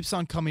just keeps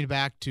on coming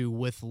back to,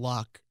 with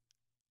Luck,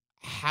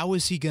 how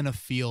is he going to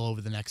feel over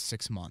the next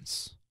 6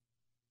 months?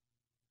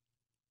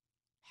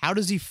 How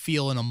does he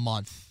feel in a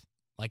month?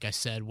 Like I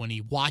said, when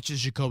he watches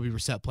Jacoby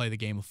Brissett play the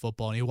game of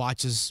football and he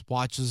watches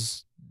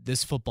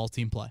this football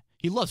team play.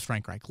 He loves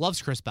Frank Reich,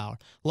 loves Chris Ballard,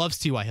 loves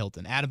T.Y.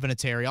 Hilton, Adam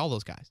Vinatieri, all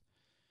those guys.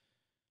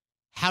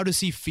 How does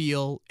he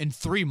feel in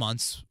 3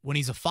 months when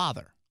he's a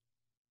father?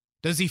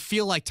 Does he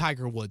feel like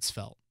Tiger Woods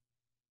felt?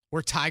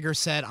 Where Tiger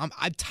said,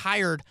 I'm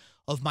tired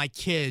of my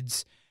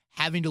kids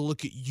having to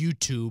look at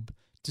YouTube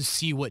to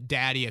see what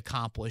daddy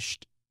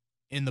accomplished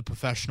in the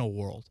professional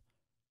world.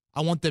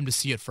 I want them to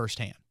see it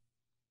firsthand.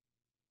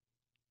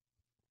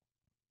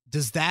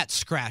 Does that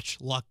scratch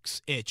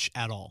Luck's itch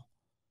at all?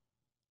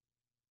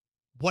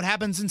 What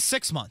happens in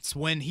 6 months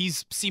when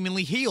he's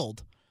seemingly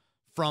healed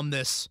from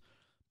this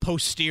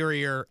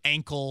posterior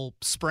ankle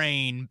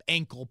sprain,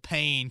 ankle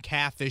pain,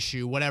 calf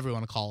issue, whatever you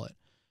want to call it?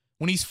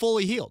 When he's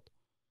fully healed,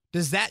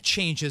 does that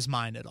change his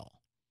mind at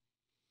all?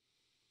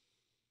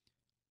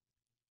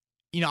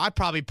 I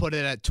probably put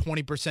it at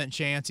 20%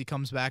 chance he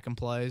comes back and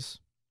plays.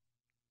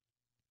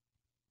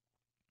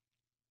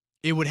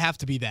 It would have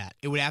to be that.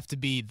 It would have to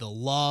be the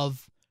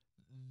love,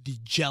 the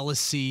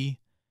jealousy,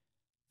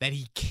 that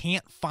he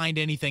can't find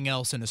anything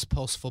else in his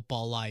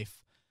post-football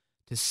life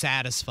to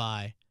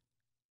satisfy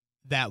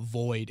that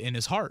void in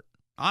his heart,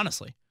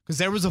 honestly. Because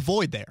there was a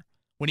void there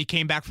when he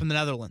came back from the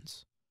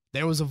Netherlands.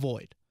 There was a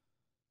void.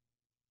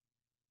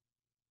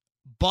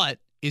 But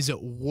is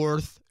it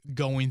worth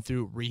going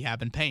through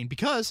rehab and pain?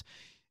 Because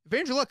if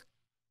Andrew Luck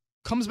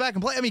comes back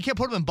and play, you can't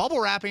put him in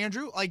bubble wrap,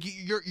 Andrew. Like,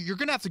 you're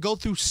going to have to go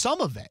through some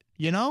of it,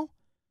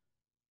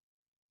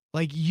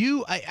 Like,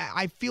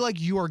 I feel like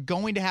you are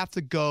going to have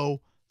to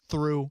go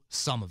through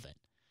some of it.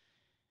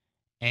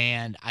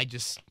 And I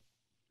just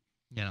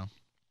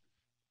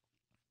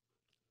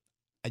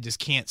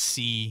can't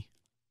see.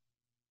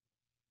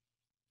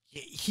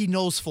 He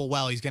knows full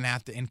well he's going to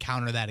have to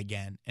encounter that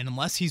again. And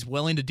unless he's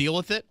willing to deal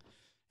with it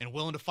and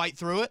willing to fight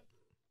through it,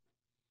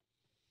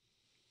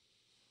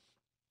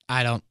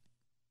 I don't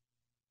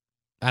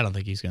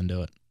think he's going to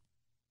do it.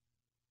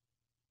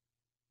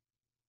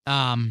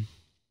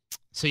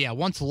 So, yeah,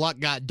 once Luck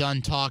got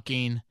done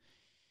talking,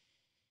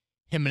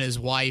 him and his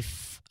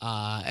wife,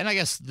 and I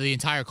guess the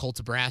entire Colts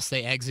of Brass,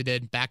 they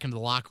exited back into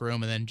the locker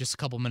room, and then just a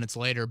couple minutes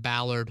later,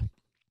 Ballard,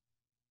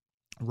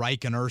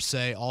 Reich, and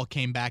Irsay all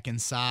came back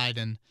inside,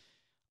 and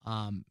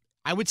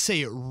I would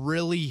say it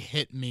really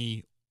hit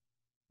me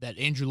that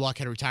Andrew Luck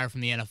had retired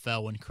from the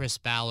NFL when Chris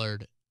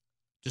Ballard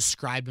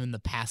described him in the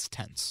past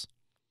tense.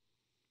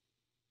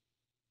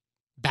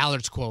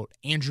 Ballard's quote,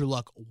 "Andrew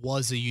Luck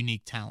was a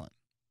unique talent."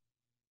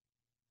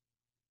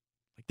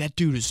 Like, that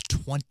dude is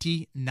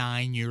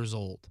 29 years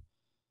old.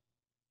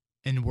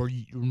 And we're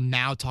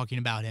now talking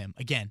about him.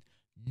 Again,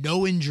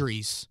 no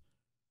injuries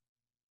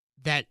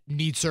that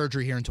need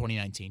surgery here in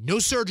 2019. No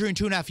surgery in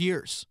 2.5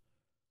 years.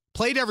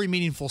 Played every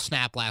meaningful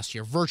snap last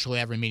year. Virtually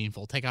every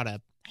meaningful. Take out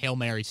a Hail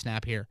Mary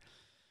snap here.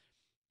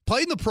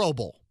 Played in the Pro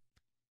Bowl.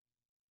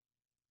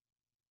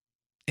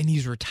 And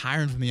he's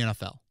retiring from the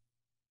NFL.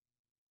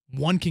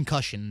 1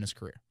 concussion in his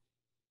career.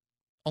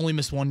 Only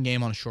missed 1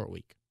 game on a short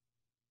week.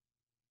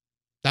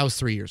 That was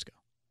 3 years ago.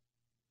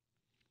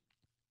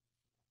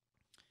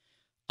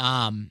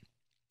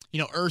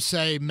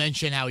 Irsay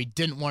mentioned how he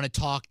didn't want to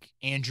talk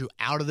Andrew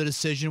out of the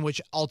decision,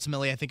 which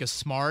ultimately I think is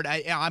smart.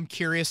 I'm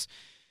curious,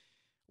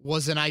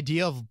 was an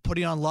idea of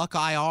putting Luck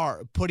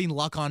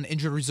on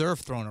injured reserve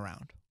thrown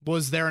around?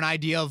 Was there an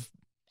idea of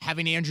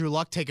having Andrew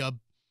Luck take a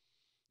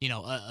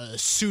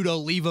pseudo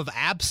leave of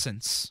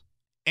absence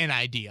an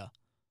idea?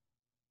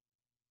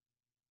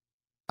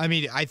 I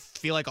mean, I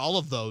feel like all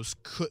of those,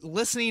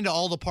 listening to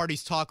all the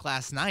parties talk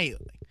last night,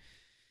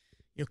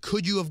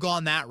 could you have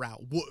gone that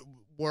route?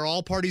 Were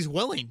all parties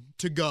willing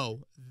to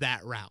go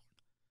that route?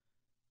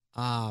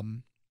 I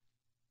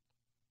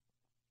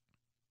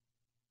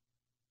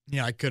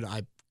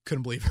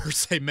couldn't believe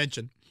Irsay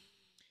mentioned.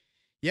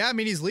 Yeah, I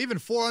mean, he's leaving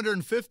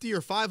 $450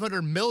 or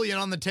 $500 million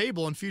on the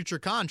table in future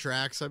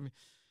contracts. I mean,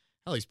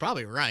 hell, he's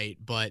probably right,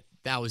 but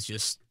that was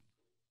just,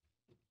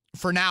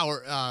 for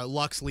now,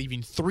 Luck's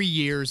leaving 3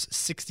 years,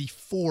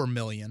 $64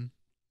 million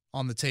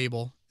on the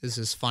table is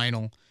his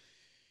final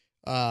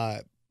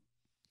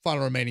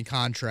remaining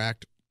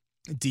contract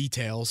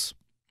details.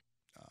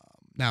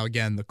 Now,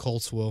 again, the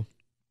Colts will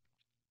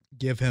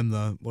give him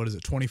the,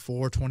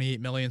 $24, $28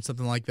 million,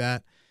 something like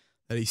that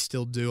he's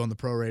still due on the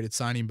prorated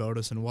signing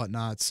bonus and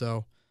whatnot.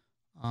 So,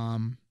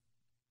 and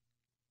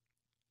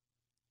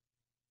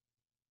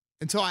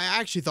so I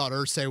actually thought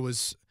Irsay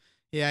was,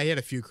 he had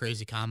a few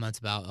crazy comments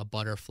about a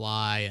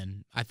butterfly,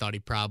 and I thought he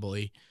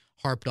probably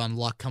harped on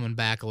Luck coming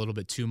back a little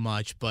bit too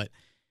much. But,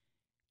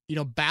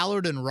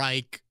 Ballard and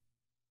Reich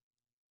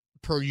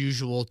per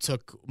usual,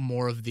 took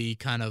more of the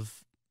kind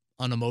of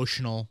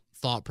unemotional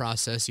thought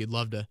process. You'd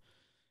love to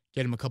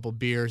get him a couple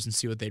beers and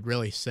see what they'd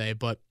really say.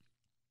 But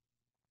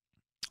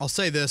I'll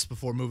say this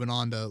before moving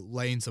on to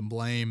laying some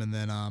blame and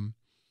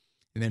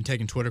then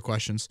taking Twitter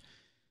questions.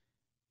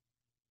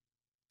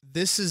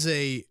 This is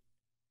a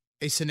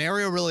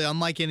scenario really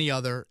unlike any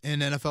other in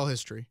NFL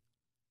history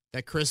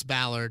that Chris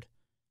Ballard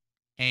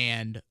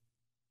and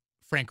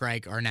Frank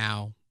Reich are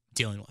now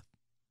dealing with.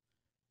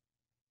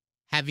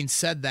 Having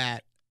said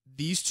that,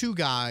 these two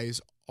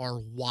guys are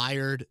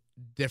wired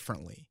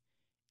differently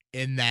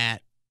in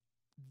that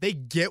they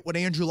get what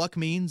Andrew Luck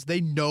means. They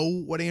know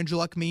what Andrew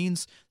Luck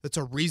means. That's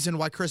a reason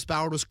why Chris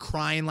Ballard was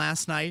crying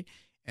last night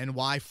and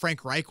why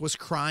Frank Reich was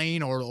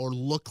crying or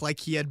looked like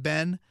he had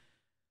been.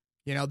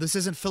 You know, this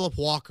isn't Philip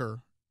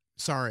Walker,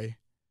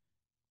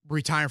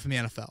 retiring from the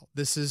NFL.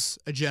 This is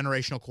a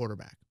generational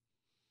quarterback.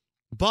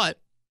 But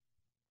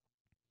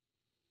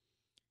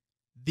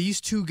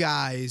these two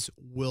guys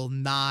will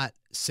not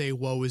say,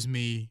 woe is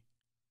me,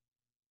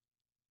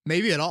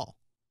 maybe at all.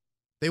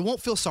 They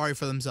won't feel sorry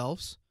for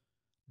themselves.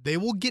 They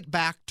will get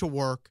back to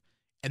work,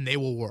 and they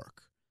will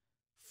work.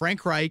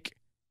 Frank Reich,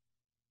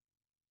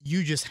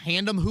 you just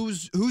hand them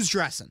who's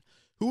dressing.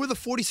 Who are the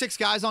 46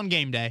 guys on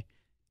game day,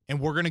 and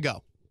we're going to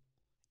go.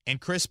 And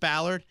Chris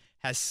Ballard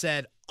has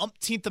said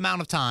umpteenth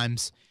amount of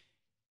times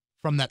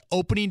from that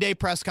opening day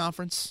press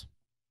conference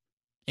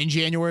in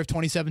January of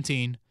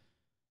 2017,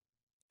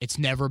 it's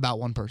never about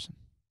one person.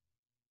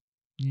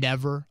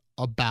 Never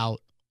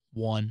about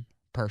one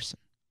person.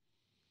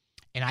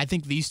 And I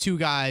think these two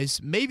guys,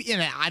 maybe,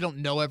 and I don't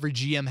know every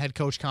GM head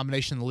coach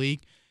combination in the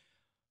league,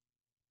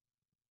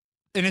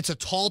 and it's a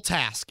tall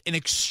task, an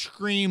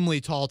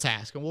extremely tall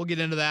task. And we'll get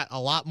into that a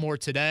lot more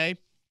today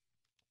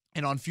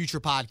and on future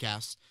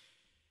podcasts.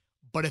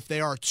 But if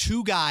there are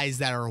two guys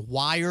that are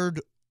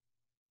wired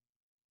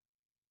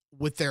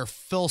with their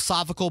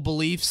philosophical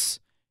beliefs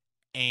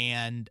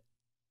and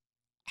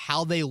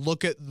how they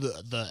look at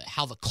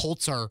how the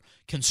Colts are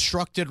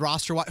constructed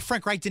roster-wise.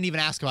 Frank Reich didn't even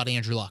ask about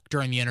Andrew Luck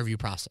during the interview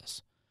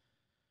process.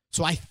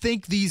 So I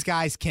think these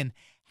guys can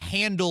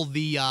handle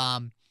the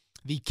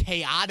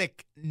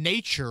chaotic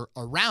nature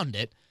around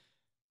it.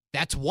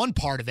 That's one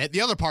part of it.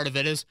 The other part of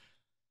it is,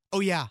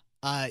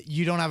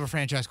 you don't have a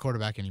franchise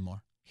quarterback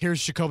anymore.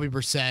 Here's Jacoby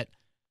Brissett.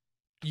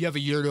 You have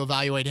a year to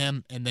evaluate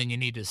him, and then you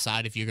need to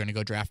decide if you're going to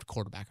go draft a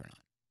quarterback or not.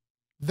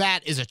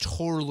 That is a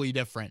totally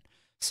different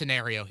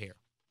scenario here.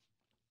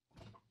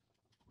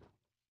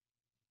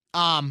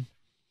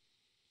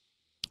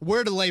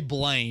 Where to lay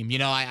blame? You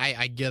know,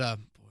 I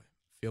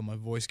feel my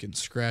voice getting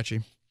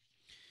scratchy.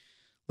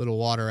 Little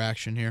water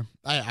action here.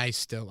 I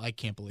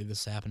can't believe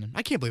this is happening.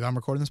 I can't believe I'm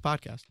recording this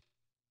podcast.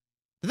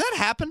 Did that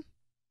happen?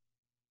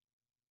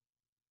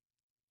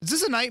 Is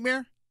this a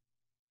nightmare?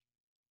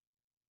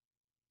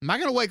 Am I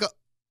going to wake up?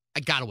 I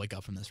got to wake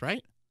up from this,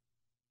 right?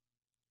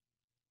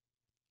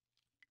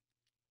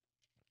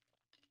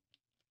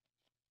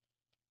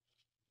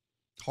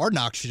 Hard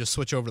Knocks should just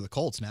switch over to the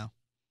Colts now.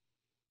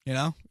 You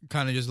know,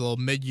 kind of just a little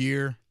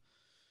mid-year,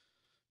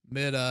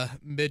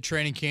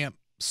 mid-training camp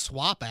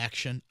swap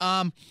action.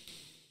 I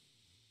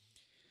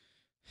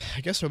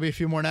guess there'll be a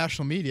few more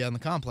national media in the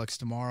complex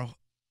tomorrow.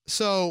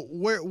 So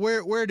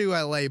where do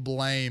I lay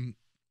blame?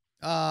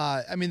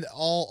 I mean,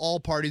 all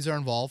parties are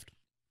involved.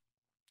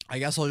 I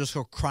guess I'll just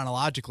go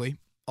chronologically.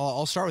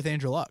 I'll start with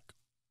Andrew Luck.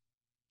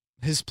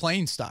 His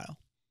playing style.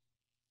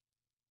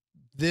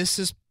 This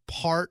is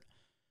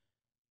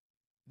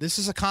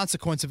a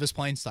consequence of his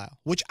playing style,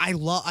 which I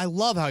love. I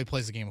love how he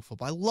plays the game of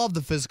football. I love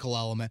the physical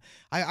element.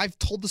 I've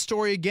told the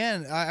story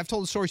again. I've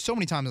told the story so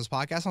many times in this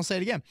podcast. I'll say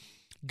it again.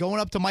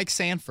 Going up to Mike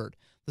Sanford,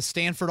 the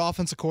Stanford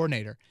offensive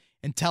coordinator,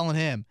 and telling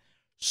him,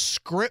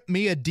 script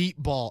me a deep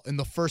ball in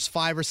the first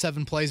 5 or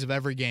 7 plays of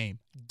every game.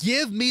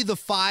 Give me the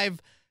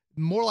 5,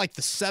 more like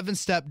the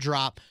 7-step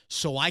drop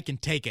so I can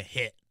take a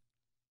hit.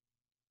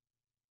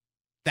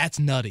 That's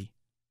nutty.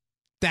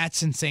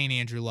 That's insane,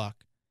 Andrew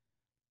Luck.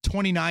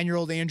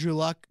 29-year-old Andrew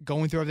Luck,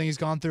 going through everything he's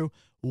gone through,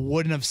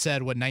 wouldn't have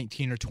said what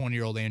 19 or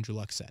 20-year-old Andrew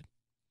Luck said.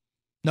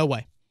 No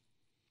way.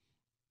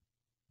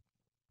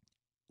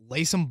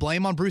 Lay some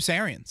blame on Bruce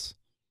Arians.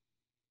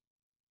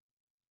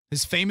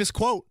 His famous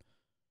quote,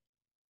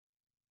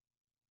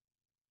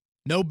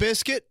 no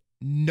biscuit,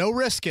 no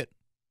risk it.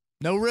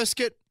 No risk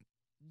it,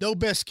 no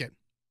biscuit.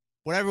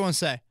 What everyone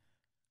say.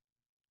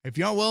 If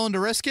you aren't willing to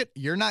risk it,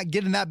 you're not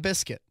getting that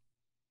biscuit.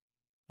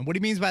 And what he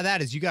means by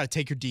that is you got to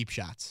take your deep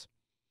shots.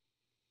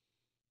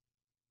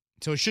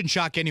 So it shouldn't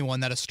shock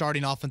anyone that a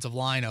starting offensive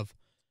line of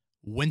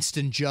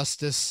Winston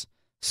Justice,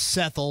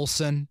 Seth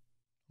Olson,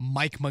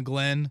 Mike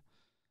McGlynn,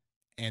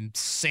 and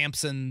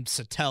Samson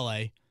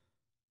Satele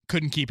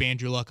couldn't keep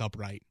Andrew Luck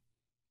upright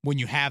when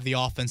you have the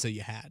offense that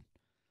you had.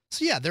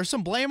 So yeah, there's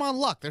some blame on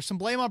Luck. There's some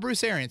blame on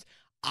Bruce Arians.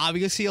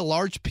 Obviously, a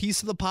large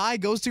piece of the pie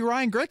goes to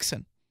Ryan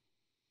Grigson.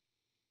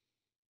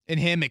 And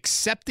him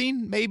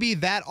accepting maybe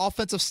that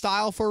offensive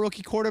style for a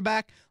rookie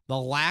quarterback, the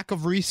lack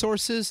of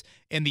resources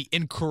and the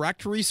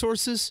incorrect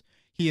resources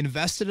he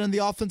invested in the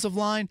offensive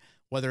line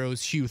whether it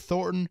was Hugh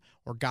Thornton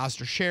or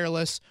Gosder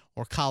Sherless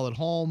or Colin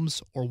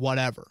Holmes or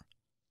whatever.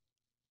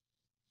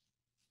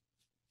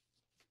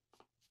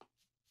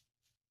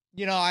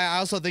 You know, I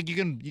also think you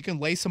can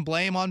lay some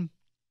blame on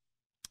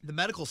the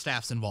medical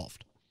staffs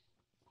involved.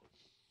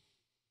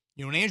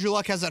 You know, when Andrew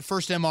Luck has that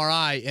first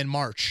MRI in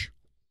March,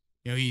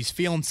 you know, he's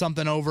feeling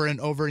something over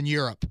in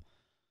Europe.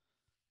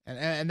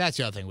 And that's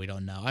the other thing we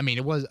don't know. I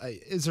mean,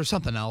 is there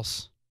something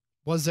else?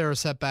 Was there a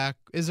setback?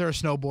 Is there a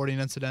snowboarding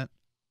incident?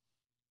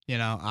 You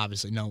know,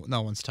 obviously no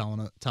one's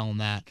telling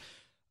that.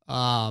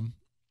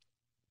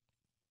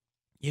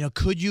 You know,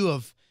 could you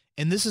have,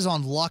 and this is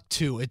on Luck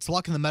too. It's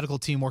Luck and the medical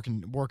team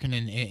working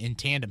in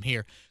tandem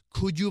here.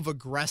 Could you have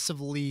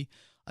aggressively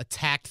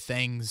attacked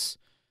things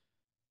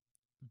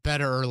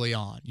better early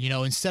on? You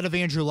know, instead of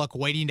Andrew Luck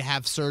waiting to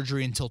have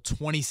surgery until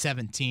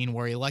 2017,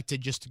 where he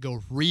elected just to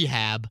go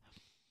rehab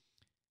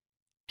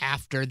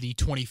after the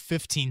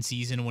 2015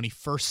 season when he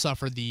first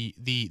suffered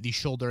the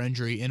shoulder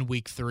injury in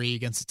Week 3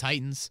 against the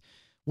Titans,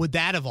 would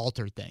that have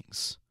altered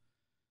things?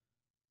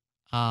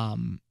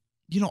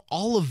 You know,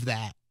 all of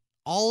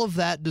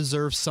that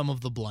deserves some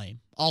of the blame.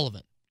 All of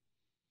it.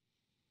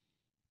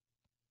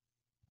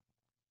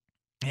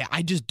 Yeah,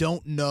 I just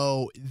don't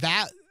know.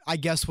 That, I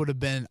guess, would have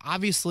been,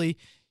 obviously,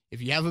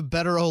 if you have a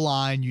better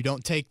O-line, you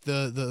don't take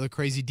the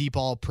crazy deep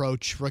ball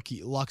approach,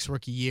 Luck's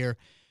rookie year,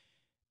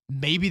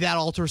 maybe that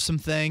alters some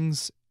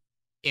things.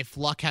 If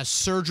Luck has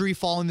surgery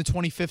following the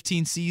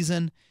 2015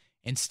 season,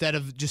 instead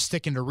of just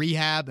sticking to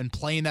rehab and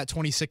playing that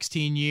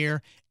 2016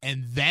 year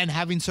and then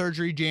having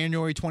surgery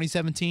January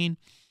 2017,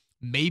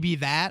 maybe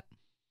that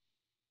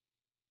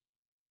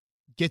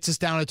gets us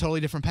down a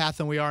totally different path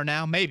than we are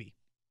now. Maybe.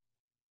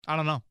 I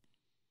don't know.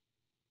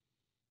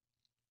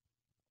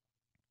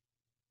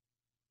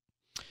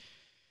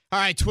 All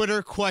right,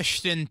 Twitter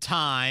question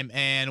time,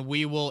 and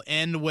we will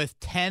end with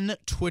 10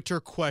 Twitter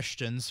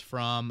questions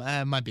from,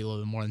 it might be a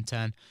little bit more than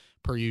 10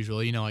 per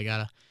usual. You know, I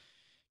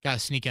gotta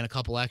sneak in a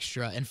couple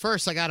extra. And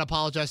first, I gotta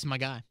apologize to my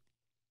guy.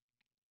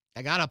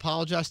 I'm gonna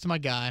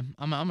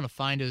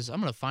find his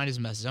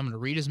message. I'm gonna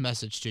read his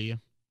message to you.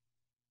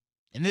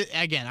 And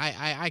again,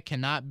 I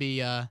cannot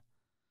be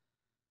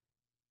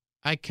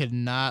I could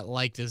not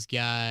like this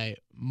guy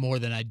more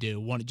than I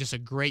do. Just a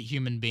great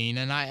human being,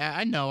 and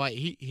I know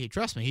he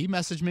trust me. He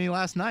messaged me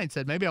last night and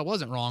said maybe I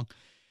wasn't wrong.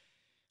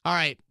 All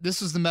right,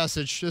 this is the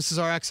message. This is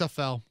our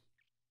XFL.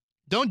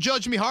 Don't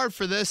judge me hard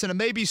for this, and it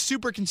may be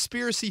super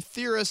conspiracy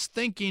theorist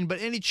thinking,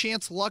 but any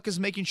chance Luck is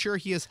making sure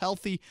he is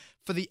healthy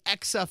for the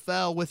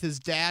XFL with his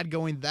dad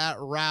going that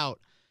route?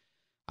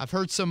 I've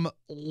heard some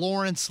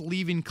Lawrence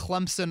leaving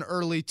Clemson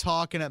early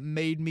talk, and it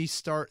made me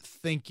start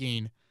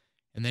thinking.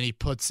 And then he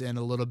puts in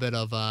a little bit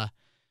of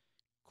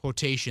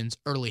quotations.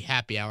 Early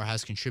happy hour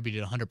has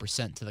contributed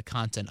 100% to the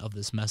content of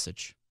this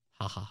message.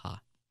 Ha ha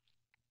ha.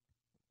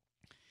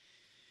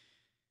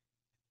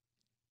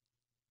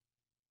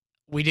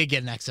 We did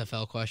get an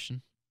XFL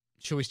question.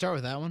 Should we start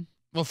with that one?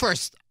 Well,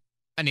 first,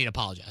 I need to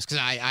apologize because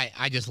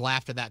I just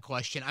laughed at that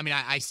question. I mean,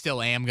 I still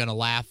am going to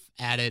laugh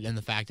at it and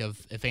the fact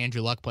of if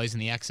Andrew Luck plays in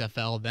the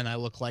XFL, then I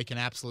look like an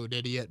absolute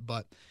idiot.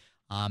 But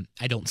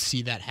I don't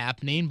see that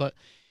happening. But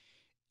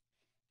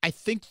I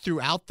think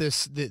throughout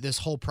this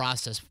whole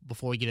process,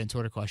 before we get into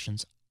Twitter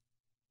questions,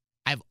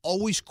 I've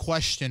always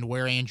questioned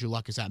where Andrew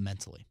Luck is at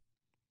mentally.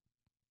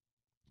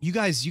 You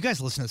guys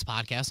listen to this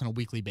podcast on a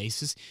weekly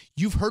basis.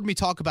 You've heard me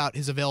talk about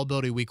his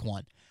availability week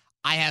 1.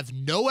 I have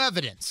no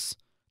evidence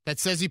that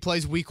says he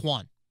plays week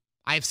 1.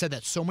 I have said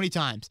that so many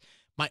times.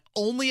 My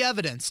only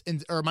evidence,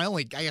 my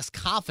only, I guess,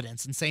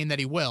 confidence in saying that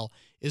he will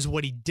is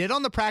what he did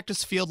on the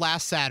practice field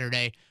last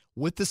Saturday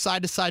with the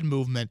side-to-side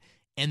movement.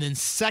 And then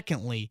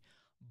secondly,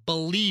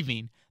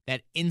 believing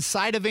that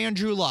inside of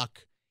Andrew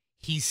Luck,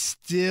 he's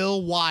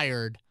still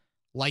wired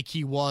like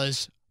he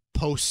was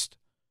post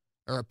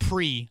or a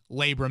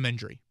pre-labrum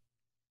injury.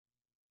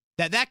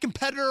 That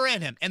competitor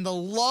in him and the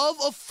love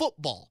of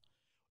football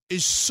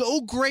is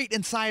so great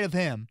inside of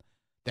him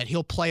that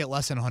he'll play at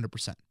less than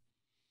 100%.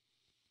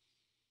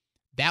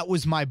 That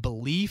was my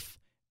belief,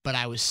 but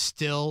I was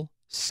still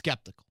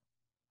skeptical.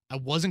 I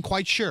wasn't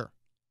quite sure.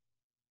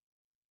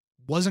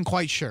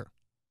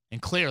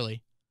 And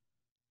clearly,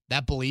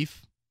 that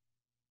belief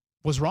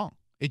was wrong.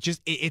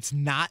 It's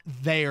not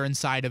there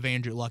inside of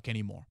Andrew Luck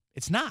anymore.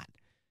 It's not.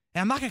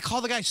 And I'm not going to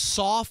call the guy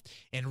soft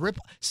and rip.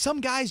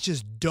 Some guys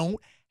just don't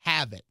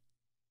have it.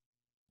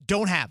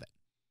 Don't have it.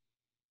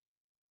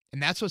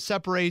 And that's what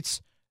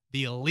separates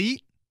the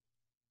elite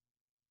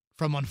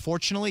from,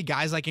 unfortunately,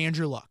 guys like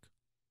Andrew Luck.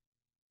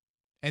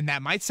 And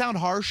that might sound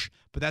harsh,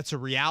 but that's a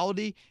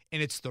reality,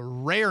 and it's the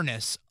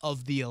rareness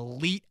of the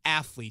elite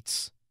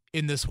athletes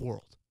in this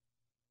world.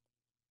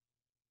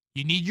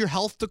 You need your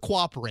health to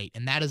cooperate,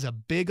 and that is a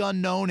big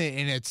unknown,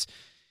 and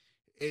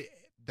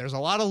there's a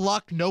lot of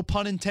luck, no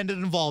pun intended,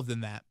 involved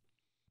in that.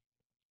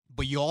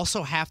 But you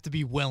also have to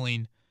be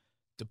willing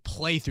to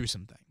play through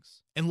some things.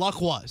 And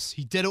Luck was.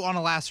 He did it on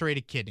a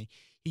lacerated kidney.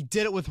 He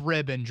did it with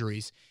rib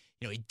injuries.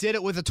 He did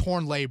it with a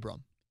torn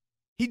labrum.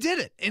 He did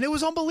it, and it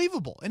was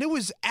unbelievable, and it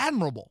was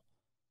admirable.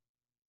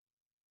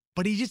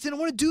 But he just didn't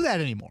want to do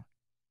that anymore.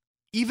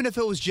 even if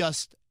it was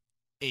just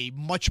a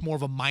much more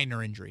of a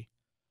minor injury,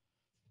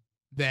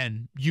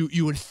 then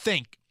you would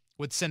think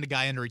would send a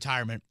guy into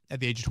retirement at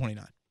the age of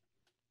 29.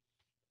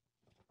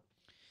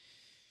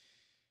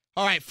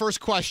 All right, first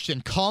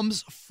question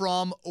comes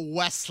from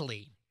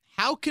Wesley.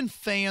 How can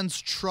fans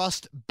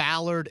trust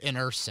Ballard and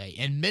Irsay?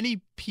 In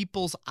many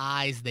people's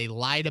eyes, they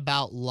lied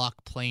about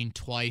Luck playing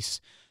twice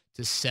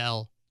to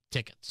sell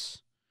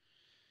tickets.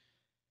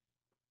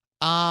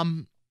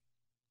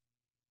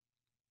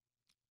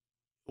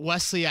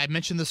 Wesley, I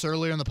mentioned this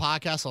earlier in the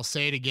podcast. I'll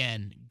say it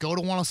again. Go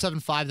to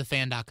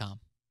 1075thefan.com.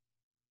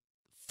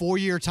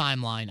 4-year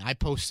timeline I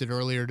posted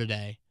earlier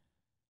today.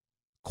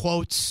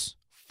 Quotes,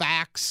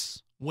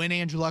 facts, when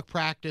Andrew Luck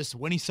practiced,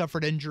 when he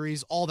suffered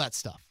injuries, all that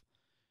stuff.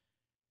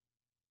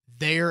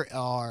 There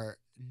are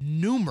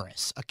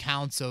numerous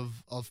accounts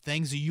of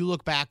things that you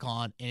look back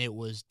on, and it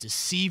was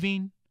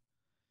deceiving.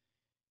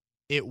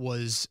 It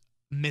was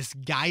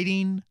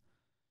misguiding.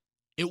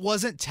 It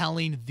wasn't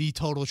telling the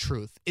total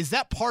truth. Is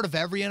that part of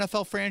every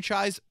NFL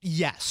franchise?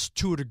 Yes,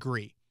 to a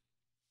degree.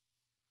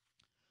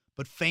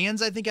 But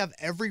fans, I think, have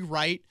every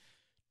right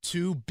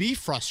to be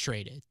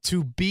frustrated,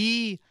 to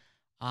be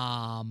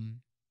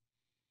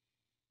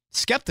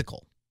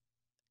skeptical.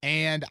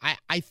 And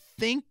I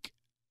think,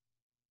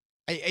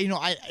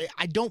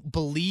 I don't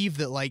believe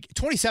that, like,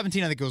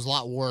 2017, I think it was a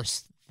lot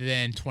worse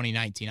than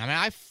 2019. I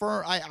mean,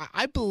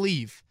 I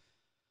believe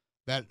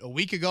that a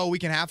week and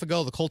a half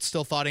ago, the Colts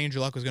still thought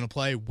Andrew Luck was going to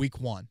play week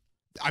 1.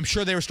 I'm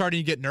sure they were starting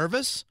to get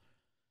nervous,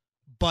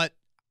 but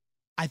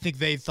I think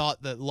they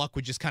thought that Luck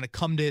would just kind of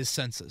come to his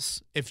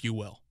senses, if you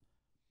will.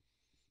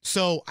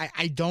 So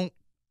I don't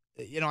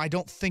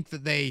think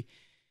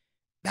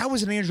that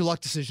was an Andrew Luck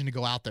decision to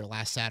go out there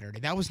last Saturday.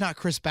 That was not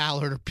Chris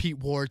Ballard or Pete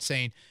Ward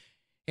saying,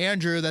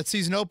 Andrew, that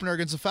season opener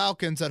against the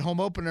Falcons, that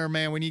home opener,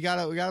 man, when we got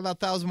about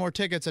 1,000 more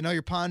tickets. I know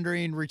you're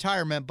pondering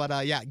retirement,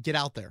 but yeah, get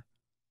out there.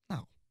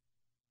 No.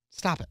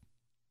 Stop it.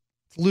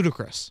 It's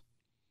ludicrous.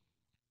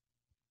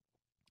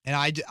 And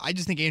I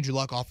just think Andrew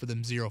Luck offered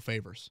them zero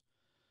favors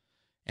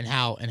and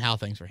how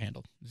things were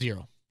handled.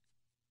 Zero.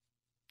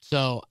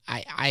 So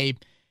I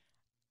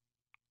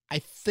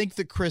think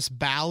that Chris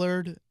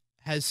Ballard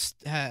has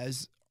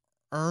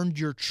earned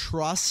your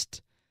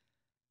trust.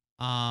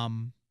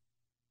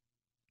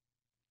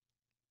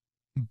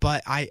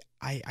 But I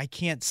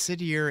can't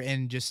sit here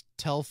and just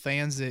tell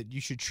fans that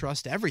you should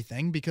trust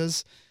everything,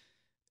 because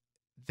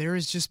there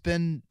has just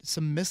been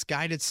some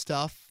misguided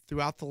stuff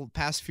throughout the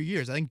past few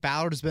years. I think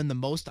Ballard has been the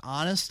most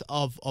honest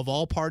of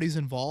all parties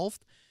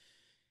involved.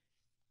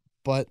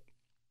 But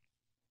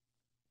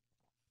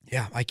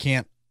yeah, I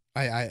can't.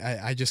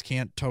 I just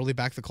can't totally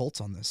back the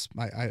Colts on this.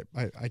 I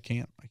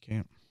can't.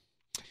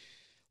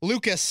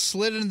 Lucas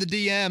slid into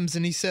the DMs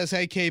and he says,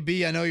 "Hey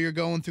KB, I know you're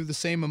going through the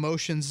same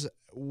emotions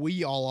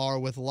we all are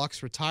with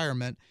Luck's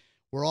retirement.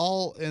 We're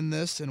all in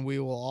this, and we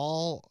will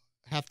all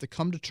have to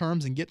come to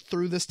terms and get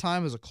through this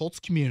time as a Colts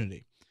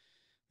community."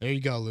 There you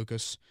go,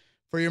 Lucas.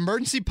 For your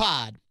emergency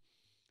pod,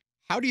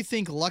 how do you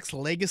think Luck's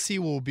legacy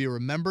will be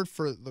remembered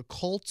for the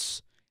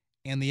Colts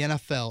and the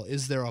NFL?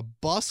 Is there a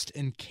bust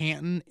in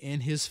Canton in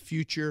his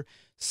future,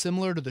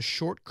 similar to the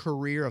short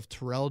career of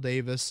Terrell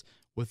Davis,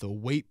 with a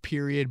wait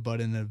period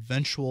but an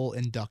eventual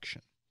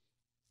induction?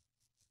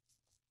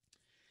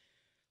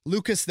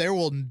 Lucas, there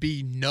will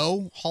be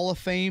no Hall of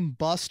Fame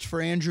bust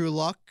for Andrew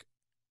Luck.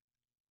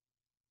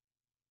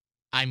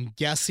 I'm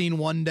guessing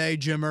one day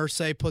Jim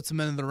Irsay puts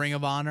him into the Ring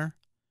of Honor,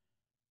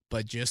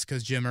 but just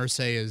because Jim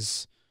Irsay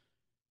is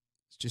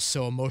just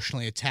so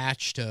emotionally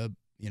attached to,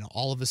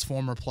 all of his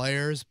former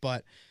players.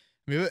 But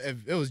I mean,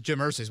 if it was Jim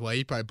Irsay's way,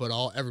 he'd probably put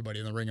everybody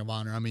in the Ring of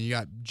Honor. I mean, you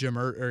got Jim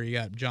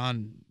Harbaugh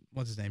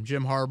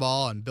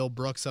and Bill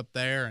Brooks up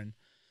there, and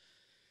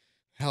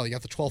hell, you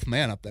got the 12th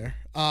man up there.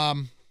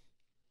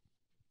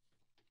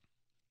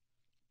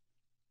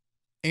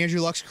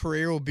 Andrew Luck's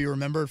career will be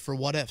remembered for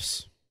what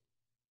ifs.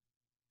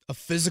 A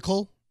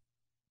physical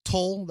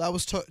toll that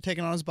was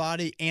taken on his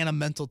body and a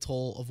mental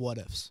toll of what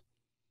ifs.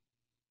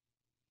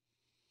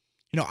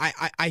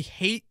 I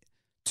hate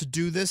to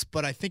do this,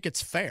 but I think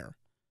it's fair.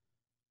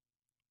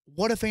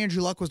 What if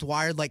Andrew Luck was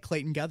wired like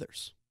Clayton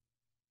Geathers?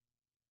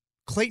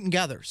 Clayton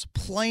Geathers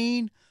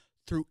playing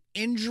through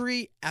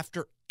injury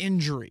after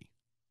injury,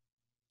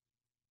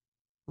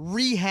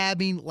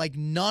 rehabbing like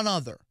none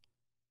other,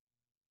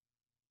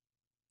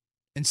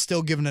 and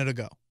still giving it a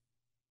go.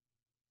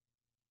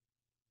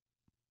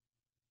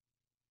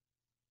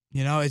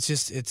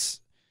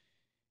 It's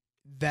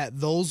that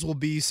those will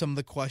be some of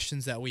the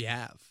questions that we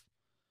have.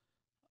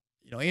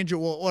 Andrew,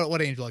 what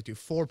did Andrew Luck do?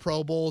 4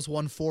 Pro Bowls,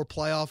 won 4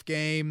 playoff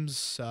games.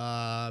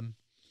 Some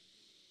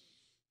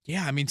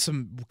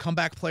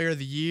comeback player of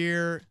the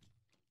year.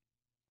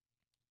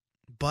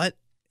 But,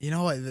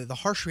 the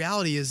harsh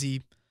reality is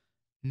he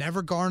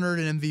never garnered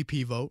an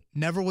MVP vote,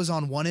 never was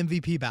on one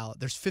MVP ballot.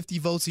 There's 50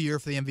 votes a year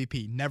for the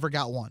MVP, never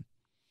got one.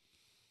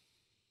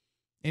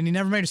 And he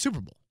never made a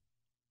Super Bowl.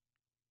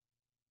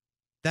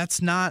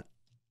 That's not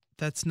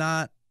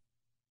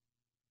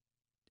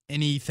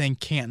anything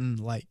Canton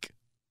like.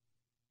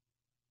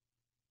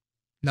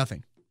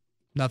 Nothing.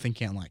 Nothing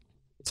can't like.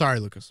 Sorry,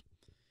 Lucas.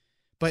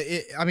 But,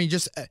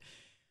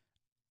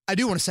 I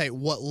do want to say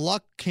what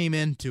Luck came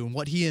into and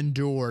what he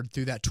endured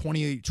through that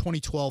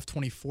 2012,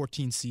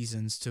 2014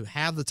 seasons to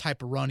have the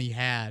type of run he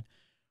had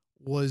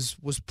was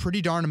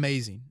pretty darn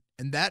amazing.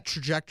 And that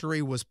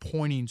trajectory was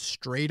pointing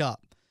straight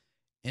up.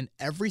 And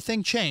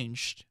everything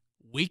changed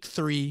week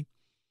 3,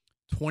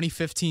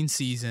 2015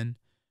 season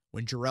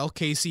when Jarrell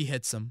Casey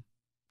hits him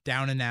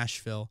down in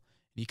Nashville.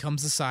 He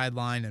comes to the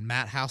sideline and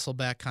Matt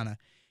Hasselbeck kind of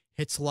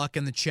hits Luck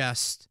in the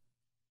chest.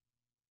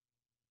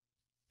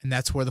 And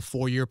that's where the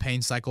 4-year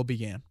pain cycle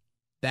began.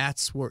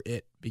 That's where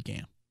it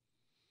began.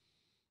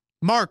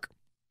 Mark.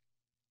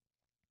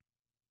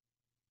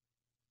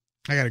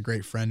 I got a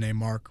great friend named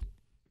Mark.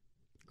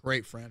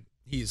 Great friend.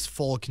 He's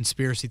full of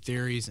conspiracy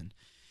theories, and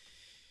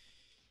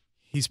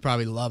he's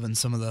probably loving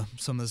some of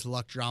this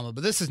Luck drama.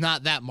 But this is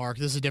not that Mark.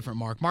 This is a different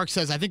Mark. Mark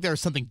says, I think there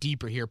is something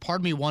deeper here.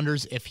 Part of me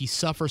wonders if he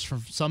suffers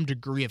from some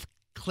degree of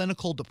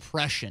clinical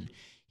depression.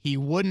 He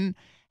wouldn't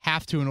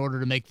have to in order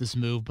to make this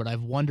move, but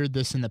I've wondered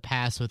this in the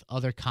past with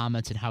other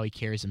comments and how he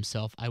carries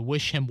himself. I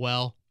wish him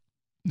well,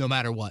 no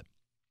matter what.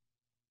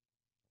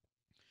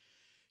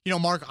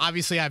 Mark,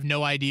 obviously I have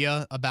no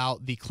idea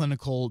about the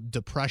clinical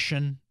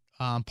depression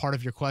part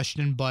of your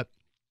question, but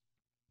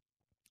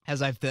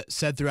as I've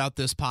said throughout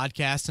this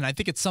podcast, and I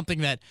think it's something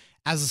that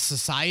as a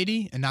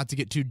society, and not to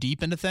get too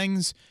deep into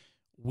things,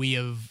 we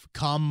have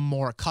come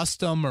more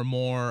accustomed or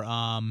more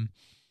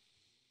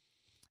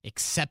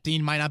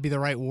accepting might not be the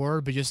right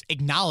word, but just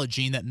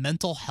acknowledging that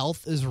mental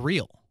health is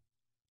real.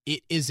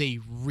 It is a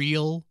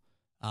real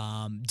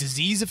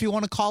disease, if you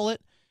want to call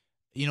it.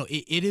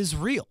 It is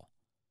real.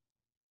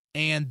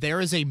 And there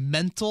is a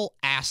mental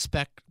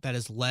aspect that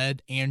has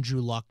led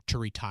Andrew Luck to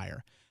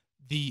retire.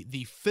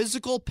 The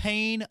physical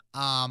pain,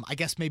 I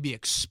guess, maybe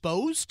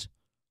exposed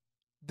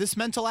this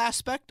mental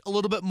aspect a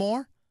little bit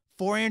more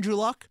for Andrew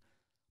Luck.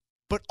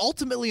 But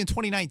ultimately in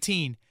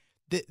 2019,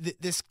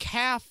 this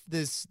calf,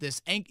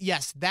 this ankle,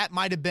 yes, that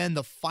might have been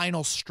the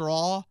final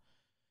straw.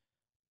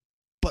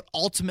 But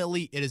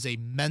ultimately, it is a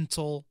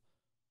mental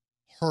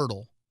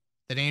hurdle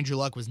that Andrew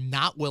Luck was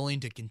not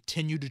willing to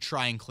continue to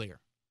try and clear.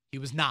 He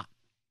was not.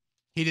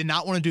 He did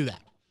not want to do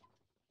that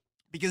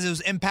because it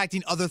was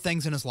impacting other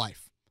things in his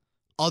life.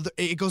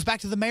 It goes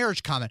back to the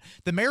marriage comment.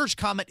 The marriage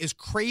comment is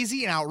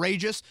crazy and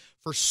outrageous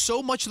for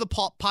so much of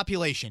the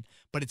population,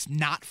 but it's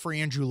not for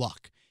Andrew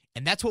Luck.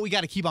 And that's what we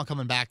got to keep on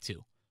coming back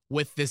to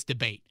with this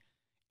debate.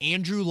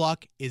 Andrew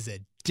Luck is a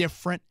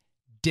different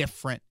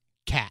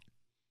cat.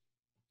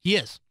 He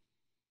is.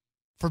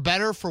 For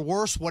better, for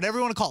worse, whatever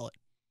you want to call it.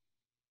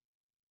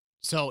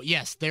 So,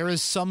 yes, there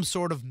is some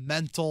sort of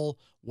mental,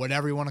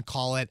 whatever you want to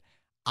call it.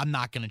 I'm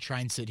not going to try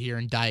and sit here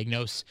and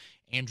diagnose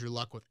Andrew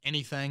Luck with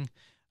anything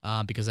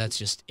because that's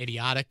just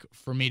idiotic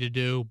for me to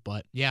do.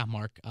 But, yeah,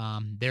 Mark,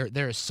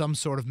 there is some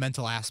sort of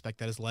mental aspect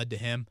that has led to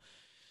him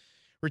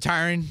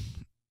retiring,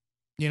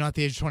 at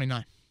the age of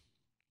 29.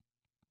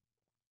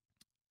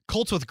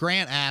 Colts with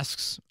Grant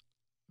asks,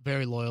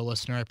 very loyal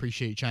listener, I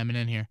appreciate you chiming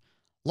in here.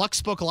 Luck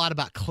spoke a lot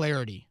about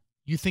clarity.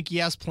 You think he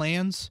has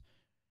plans?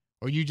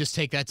 Or you just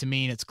take that to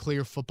mean it's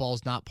clear football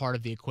is not part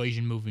of the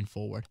equation moving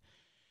forward?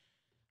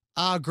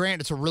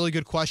 Grant, it's a really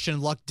good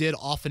question. Luck did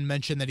often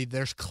mention that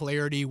there's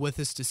clarity with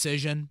his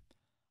decision.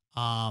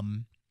 I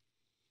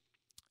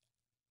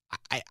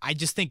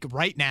just think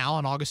right now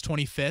on August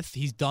 25th,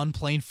 he's done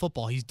playing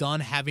football. He's done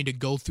having to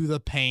go through the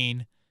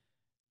pain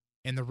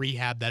and the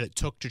rehab that it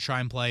took to try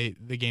and play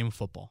the game of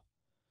football.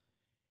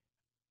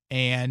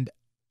 And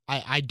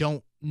I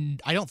don't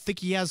think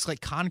he has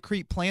like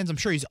concrete plans. I'm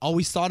sure he's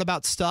always thought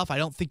about stuff. I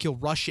don't think he'll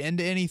rush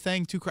into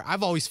anything too crazy.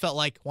 I've always felt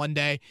like one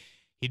day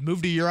he'd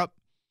move to Europe,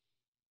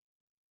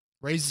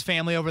 raise his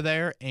family over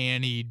there,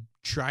 and he'd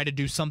try to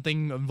do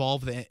something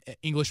involved with the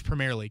English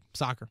Premier League,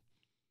 soccer.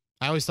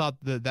 I always thought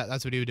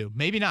that's what he would do.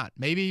 Maybe not.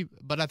 Maybe,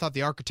 but I thought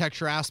the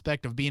architecture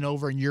aspect of being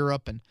over in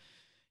Europe and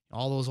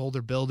all those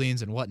older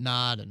buildings and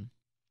whatnot. And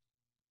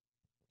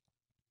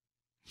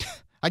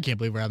I can't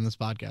believe we're having this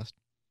podcast.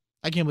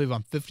 I can't believe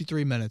I'm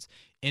 53 minutes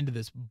into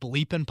this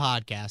bleeping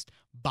podcast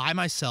by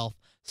myself,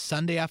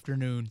 Sunday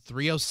afternoon,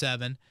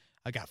 3:07.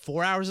 I got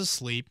 4 hours of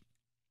sleep.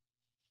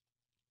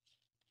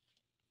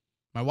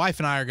 My wife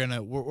and I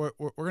are we're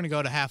gonna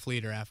go to half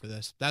liter after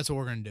this. That's what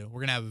we're gonna do.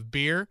 We're gonna have a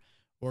beer.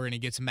 We're gonna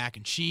get some mac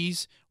and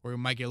cheese. We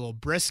might get a little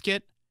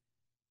brisket,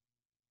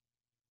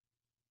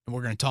 and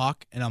we're gonna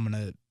talk. And I'm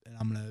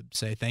gonna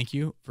say thank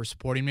you for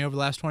supporting me over the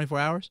last 24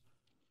 hours.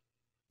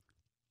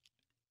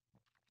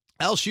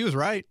 Hell, she was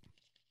right.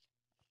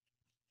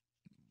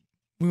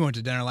 We went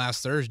to dinner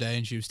last Thursday,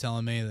 and she was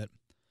telling me that,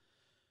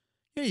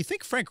 you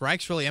think Frank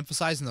Reich's really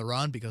emphasizing the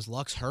run because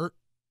Luck's hurt?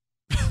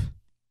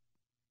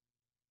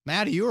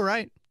 Maddie, you were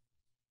right.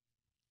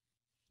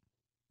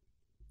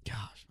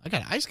 Gosh,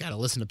 I just got to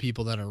listen to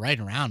people that are right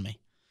around me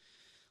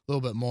a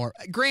little bit more.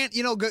 Grant,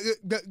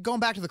 going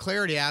back to the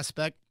clarity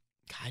aspect,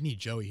 God, I need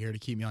Joey here to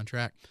keep me on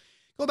track.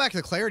 Go back to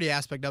the clarity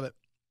aspect of it.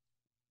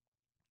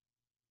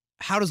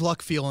 How does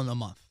Luck feel in a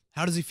month?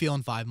 How does he feel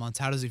in 5 months?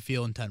 How does he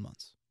feel in 10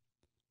 months?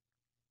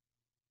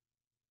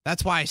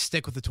 That's why I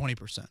stick with the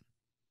 20%.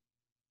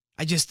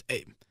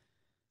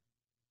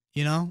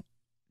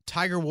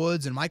 Tiger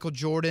Woods and Michael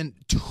Jordan,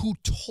 two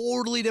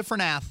totally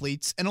different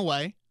athletes in a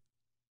way.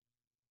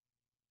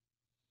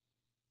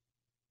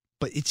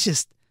 But it's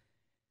just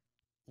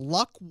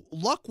luck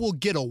will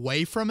get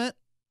away from it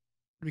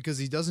because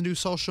he doesn't do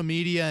social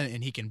media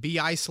and he can be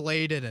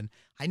isolated. And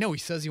I know he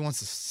says he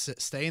wants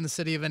to stay in the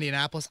city of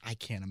Indianapolis. I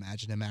can't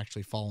imagine him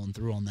actually following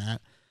through on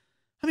that.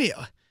 I mean,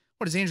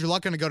 what is Andrew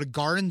Luck going to go to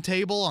Garden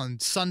Table on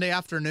Sunday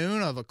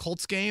afternoon of a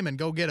Colts game and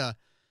go get a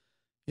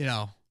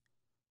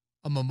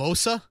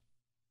mimosa?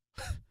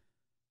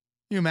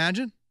 You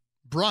imagine?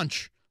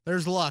 Brunch.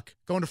 There's Luck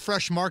going to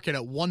Fresh Market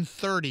at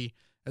 1:30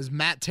 as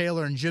Matt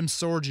Taylor and Jim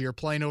Sorgi are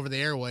playing over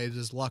the airwaves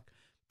as Luck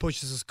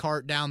pushes his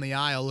cart down the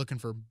aisle looking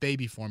for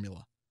baby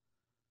formula.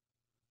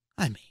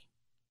 I mean,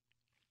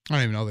 I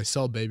don't even know they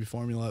sell baby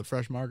formula at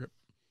Fresh Market.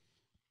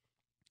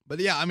 But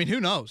yeah, I mean, who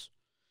knows?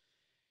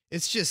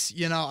 It's just,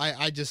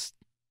 I just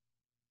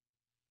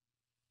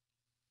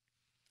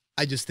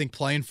think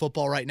playing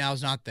football right now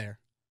is not there.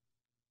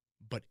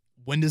 But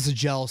when does the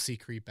jealousy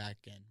creep back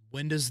in?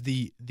 When does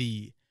the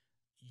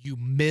you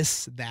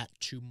miss that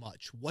too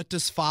much? What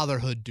does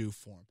fatherhood do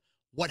for him?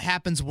 What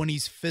happens when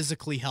he's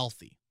physically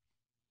healthy?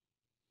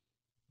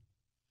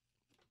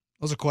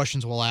 Those are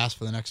questions we'll ask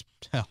for the next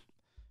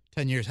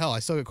 10 years. Hell, I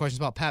still get questions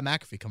about Pat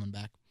McAfee coming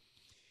back.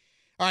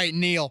 All right,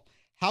 Neil,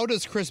 how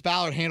does Chris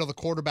Ballard handle the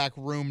quarterback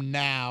room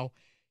now?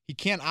 He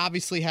can't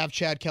obviously have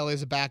Chad Kelly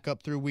as a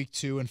backup through week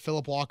 2, and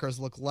Philip Walker has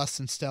looked less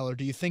than stellar.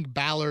 Do you think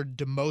Ballard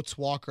demotes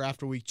Walker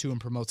after week 2 and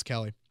promotes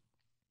Kelly?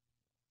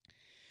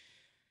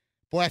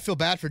 Boy, I feel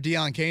bad for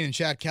Deion Kane and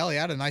Chad Kelly.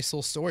 I had a nice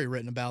little story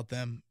written about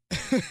them.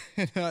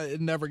 It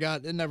never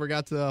got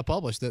to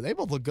publish. They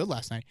both looked good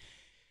last night.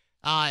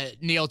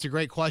 Neil, it's a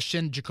great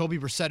question. Jacoby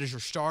Brissett is your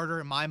starter.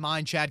 In my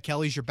mind, Chad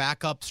Kelly's your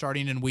backup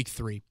starting in week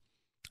 3.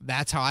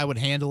 That's how I would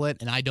handle it,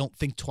 and I don't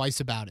think twice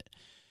about it.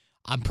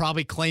 I'm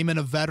probably claiming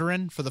a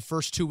veteran for the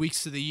first 2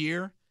 weeks of the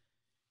year,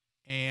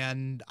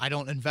 and I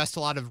don't invest a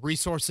lot of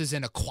resources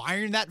in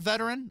acquiring that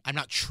veteran. I'm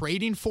not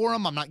trading for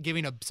him. I'm not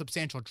giving a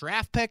substantial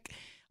draft pick.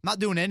 I'm not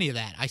doing any of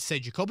that. I say,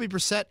 Jacoby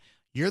Brissett,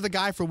 you're the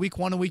guy for week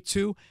 1 and week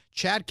 2.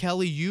 Chad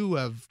Kelly, you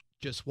have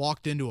just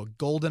walked into a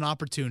golden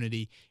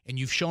opportunity, and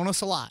you've shown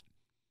us a lot.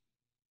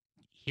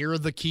 Here are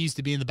the keys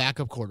to being the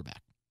backup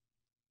quarterback.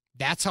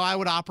 That's how I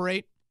would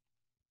operate.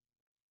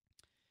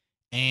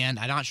 And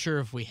I'm not sure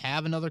if we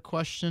have another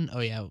question. Oh,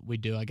 yeah, we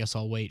do. I guess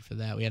I'll wait for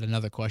that. We had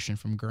another question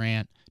from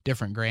Grant,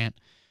 different Grant.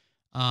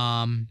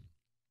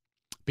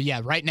 But,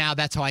 yeah, right now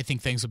that's how I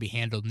think things will be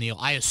handled, Neil.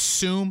 I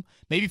assume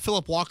maybe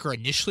Philip Walker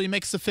initially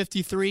makes the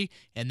 53,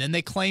 and then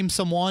they claim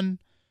someone.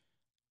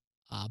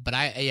 But,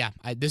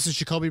 this is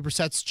Jacoby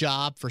Brissett's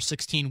job for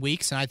 16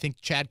 weeks, and I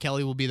think Chad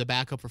Kelly will be the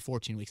backup for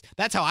 14 weeks.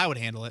 That's how I would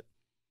handle it.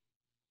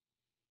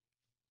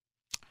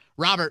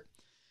 Robert,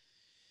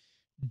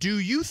 do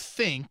you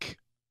think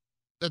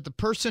that the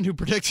person who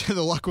predicted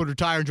that Luck would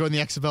retire and join the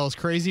XFL is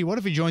crazy? What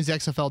if he joins the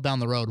XFL down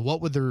the road?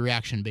 What would the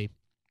reaction be?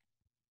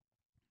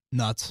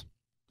 Nuts.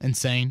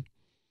 Insane.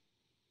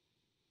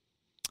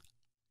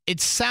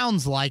 It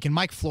sounds like, and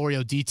Mike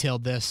Florio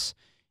detailed this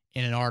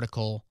in an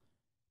article,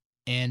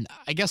 and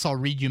I guess I'll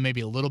read you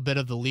maybe a little bit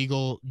of the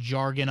legal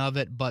jargon of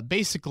it, but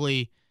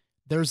basically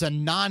there's a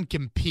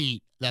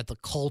non-compete that the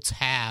Colts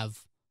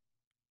have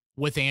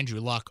with Andrew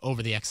Luck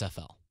over the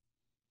XFL.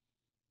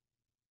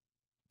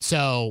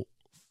 So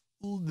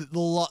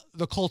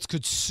the Colts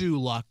could sue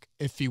Luck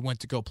if he went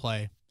to go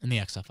play in the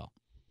XFL,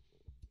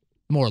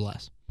 more or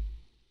less,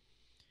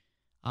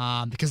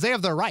 because they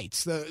have their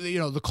rights.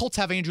 The Colts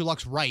have Andrew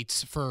Luck's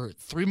rights for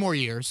 3 more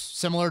years,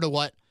 similar to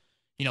what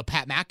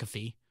Pat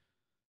McAfee.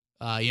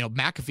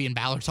 McAfee and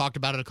Ballard talked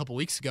about it a couple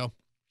weeks ago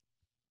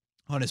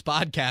on his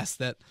podcast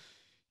that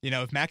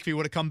if McAfee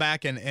would have come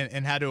back and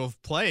had to have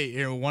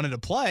wanted to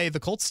play, the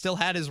Colts still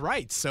had his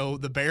rights. So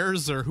the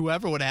Bears or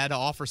whoever would have had to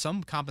offer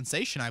some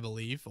compensation, I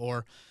believe,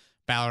 or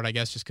Ballard, I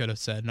guess, just could have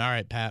said, all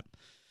right, Pat,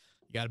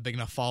 you got a big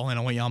enough fall in.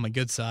 I want you on my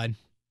good side.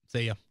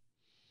 See ya.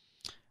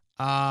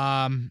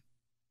 I'm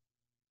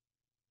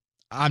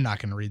not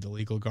going to read the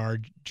legal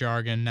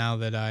jargon now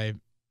that I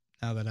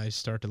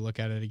start to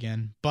look at it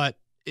again. But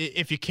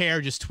if you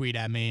care, just tweet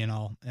at me and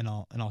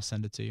I'll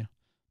send it to you.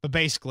 But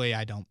basically,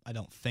 I don't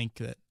think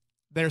that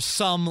there's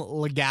some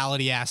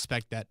legality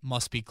aspect that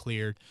must be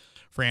cleared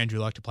for Andrew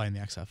Luck to play in the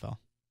XFL.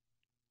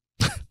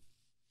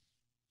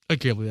 I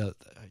can't believe that.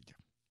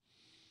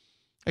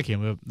 I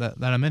can't believe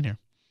that I'm in here.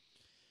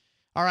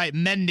 All right,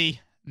 Mendy.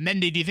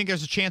 Mendy, do you think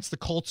there's a chance the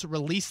Colts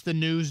release the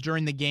news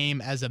during the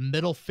game as a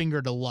middle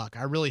finger to Luck?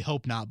 I really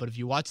hope not, but if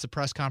you watch the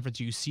press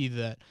conference, you see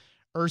that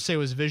Irsay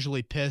was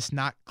visually pissed,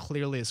 not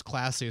clearly as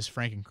classy as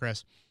Frank and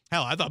Chris.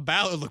 Hell, I thought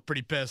Ballard looked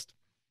pretty pissed.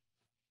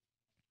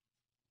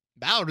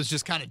 Ballard was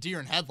just kind of deer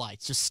in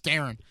headlights, just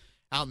staring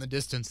out in the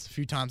distance. A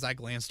few times I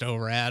glanced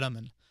over at him,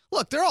 and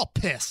look, they're all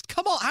pissed.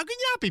 Come on, how can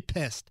you not be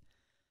pissed?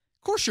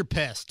 Of course you're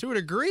pissed, to a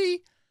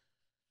degree.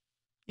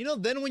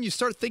 Then when you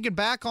start thinking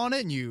back on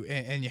it and you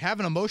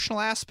have an emotional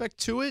aspect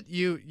to it,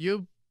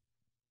 you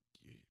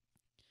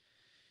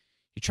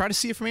you try to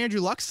see it from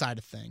Andrew Luck's side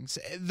of things.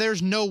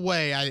 There's no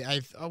way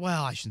I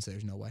shouldn't say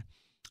there's no way.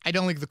 I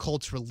don't think the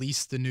Colts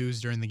released the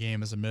news during the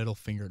game as a middle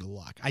finger to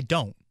Luck. I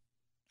don't.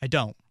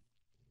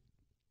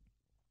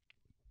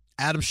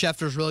 Adam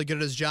Schefter's really good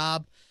at his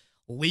job.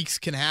 Leaks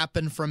can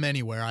happen from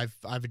anywhere. I've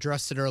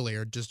addressed it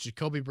earlier. Does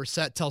Jacoby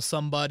Brissett tell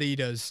somebody?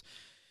 Does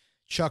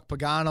Chuck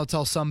Pagano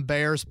tell some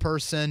Bears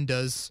person?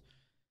 Does,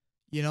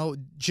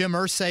 Jim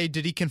Irsay,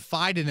 did he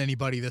confide in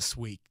anybody this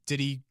week? Did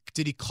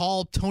he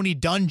call Tony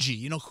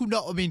Dungy? Who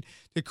knows? I mean,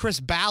 did Chris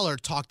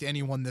Ballard talk to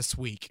anyone this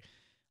week?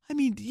 I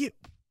mean,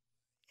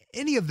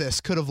 any of this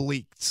could have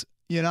leaked,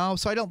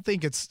 So I don't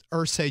think it's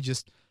Irsay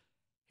just,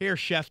 here,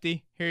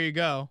 Shefty, here you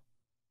go.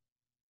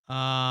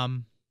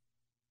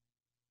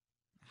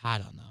 I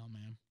don't know,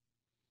 man.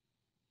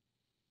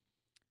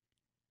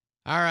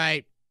 All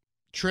right,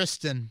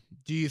 Tristan,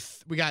 we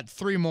got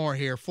 4 more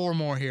here,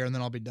 and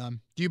then I'll be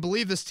done. Do you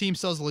believe this team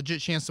still has a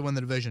legit chance to win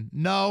the division?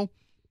 No,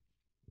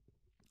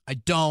 I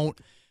don't,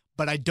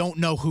 but I don't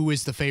know who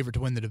is the favorite to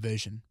win the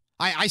division.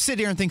 I sit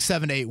here and think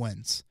 7 to 8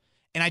 wins,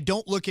 and I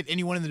don't look at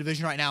anyone in the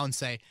division right now and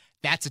say,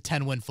 that's a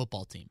 10-win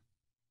football team.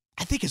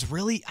 I think it's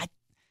really,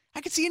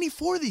 I could see any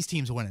 4 of these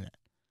teams winning it.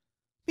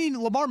 I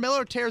mean, Lamar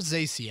Miller tears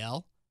his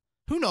ACL.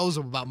 Who knows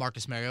about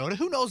Marcus Mariota?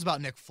 Who knows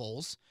about Nick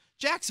Foles?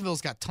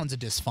 Jacksonville's got tons of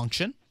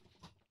dysfunction.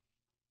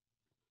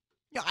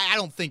 I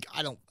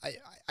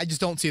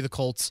just don't see the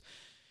Colts.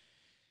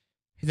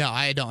 No,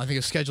 I don't. I think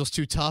the schedule's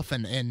too tough,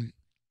 and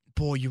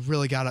boy, you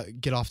really got to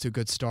get off to a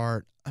good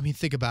start. I mean,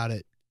 think about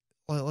it.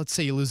 Well, let's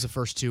say you lose the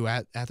first 2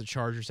 at the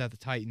Chargers, at the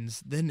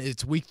Titans. Then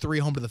it's week 3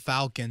 home to the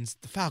Falcons.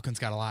 The Falcons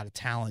got a lot of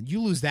talent. You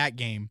lose that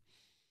game,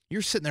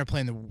 you're sitting there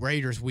playing the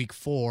Raiders week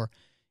 4.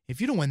 If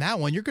you don't win that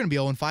one, you're going to be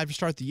 0-5 to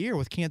start the year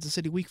with Kansas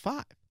City week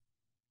 5.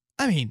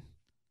 I mean,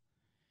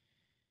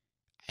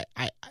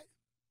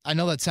 I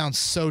know that sounds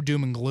so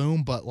doom and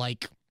gloom, but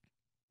like,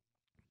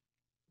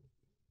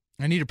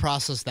 I need to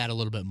process that a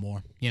little bit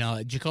more.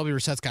 Jacoby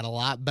Brissett's got a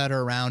lot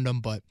better around him,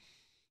 but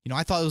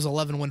I thought it was an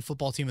 11-win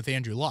football team with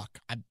Andrew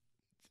Luck.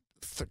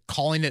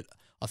 Calling it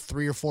a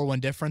 3 or 4 win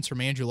difference from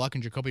Andrew Luck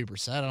and Jacoby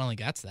Brissett, I don't think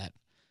that's that.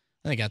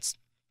 I think that's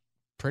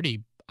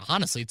pretty.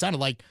 Honestly, it sounded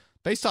like,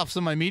 based off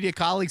some of my media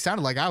colleagues,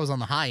 sounded like I was on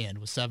the high end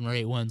with 7 or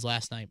 8 wins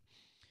last night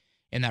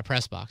in that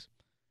press box.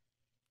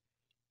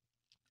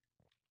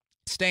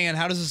 Stan,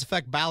 how does this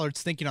affect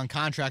Ballard's thinking on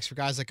contracts for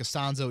guys like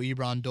Costanzo,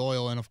 Ebron,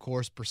 Doyle, and, of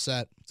course,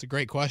 Brissett? It's a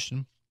great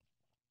question.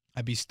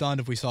 I'd be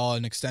stunned if we saw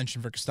an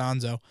extension for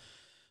Costanzo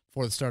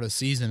before the start of the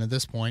season at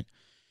this point.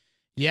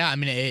 Yeah, I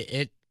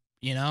mean,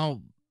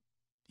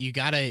 you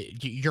got to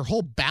 – your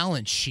whole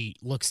balance sheet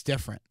looks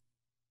different.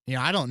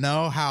 I don't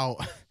know how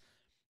 –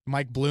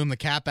 Mike Bloom, the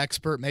cap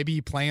expert, maybe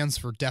he plans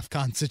for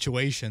DEFCON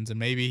situations, and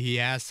maybe he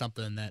has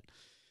something that,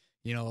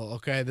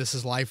 okay, this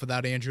is life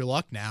without Andrew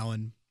Luck now,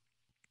 and,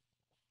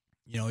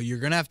 you're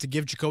going to have to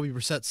give Jacoby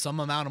Brissett some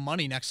amount of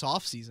money next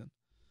offseason.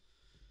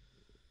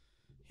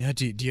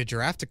 Do you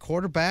draft a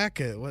quarterback?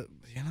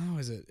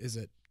 Is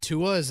it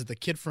Tua? Is it the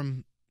kid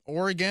from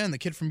Oregon, the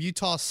kid from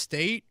Utah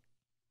State?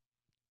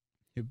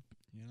 I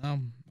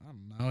don't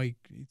know. He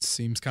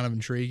seems kind of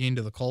intriguing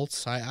to the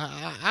Colts.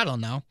 I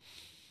don't know.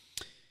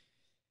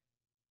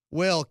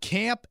 Will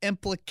cap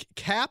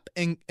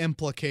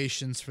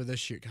implications for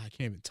this year? God, I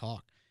can't even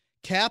talk.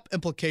 Cap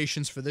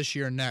implications for this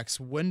year and next.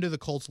 When do the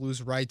Colts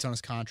lose rights on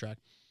his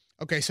contract?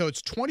 Okay, so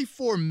it's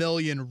 $24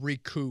 million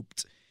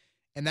recouped,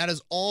 and that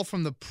is all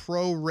from the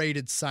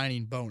prorated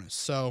signing bonus.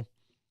 So,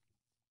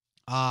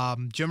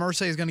 Jim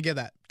Irsay is going to give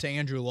that to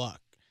Andrew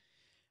Luck,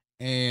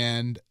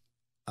 and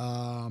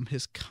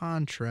his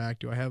contract.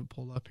 Do I have it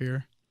pulled up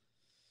here?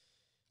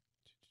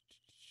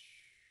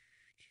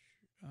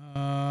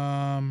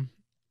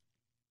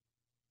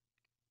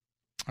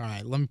 All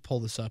right, let me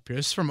pull this up here.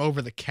 This is from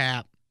Over the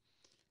Cap.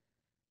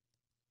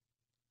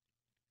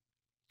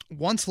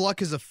 Once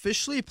Luck is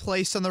officially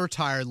placed on the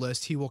retired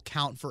list, he will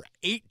count for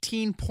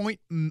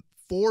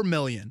 $18.4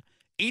 million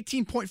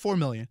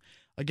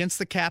against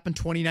the cap in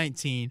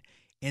 2019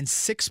 and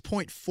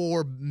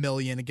 $6.4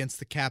 million against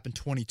the cap in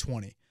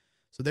 2020.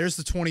 So there's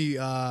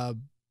the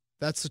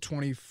that's the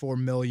 $24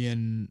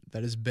 million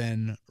that has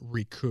been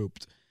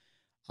recouped.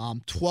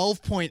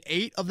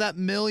 12.8 of that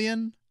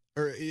million,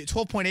 or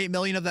 12.8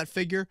 million of that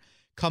figure,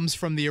 comes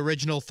from the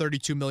original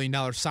 $32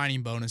 million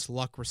signing bonus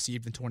Luck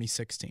received in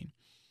 2016.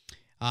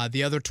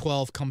 The other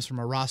 12 comes from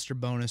a roster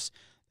bonus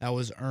that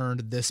was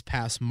earned this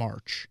past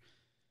March.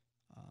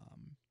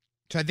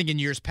 So I think in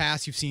years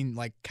past, you've seen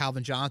like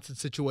Calvin Johnson's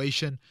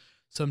situation.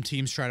 Some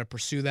teams try to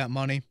pursue that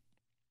money.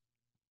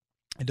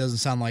 It doesn't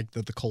sound like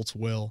that the Colts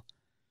will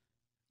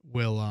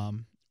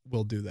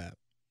do that.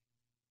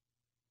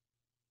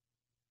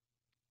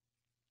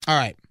 All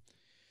right.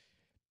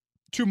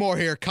 2 more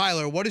here.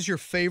 Kyler, what is your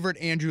favorite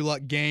Andrew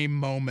Luck game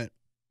moment?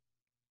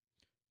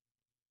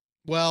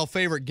 Well,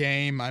 favorite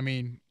game, I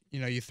mean,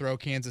 you throw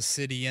Kansas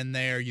City in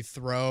there, you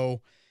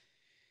throw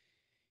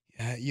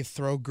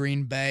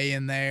Green Bay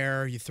in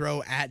there, you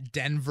throw at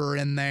Denver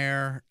in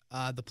there,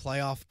 the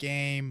playoff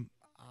game.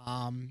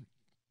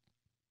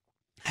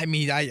 I I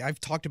mean,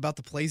 I've talked about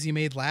the plays he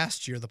made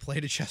last year, the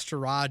play to Chester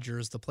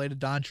Rogers, the play to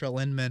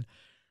Dontrell Inman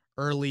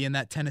early in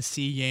that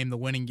Tennessee game, the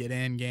winning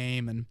get-in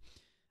game, and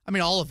I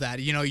mean, all of that.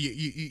 You know,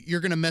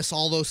 you're going to miss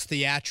all those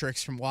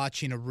theatrics from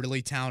watching a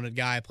really talented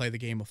guy play the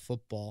game of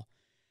football.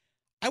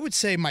 I would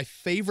say my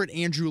favorite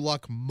Andrew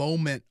Luck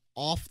moment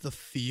off the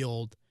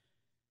field,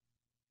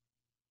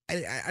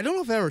 I don't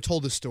know if I ever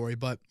told this story,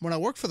 but when I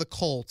worked for the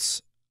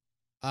Colts,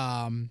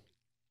 I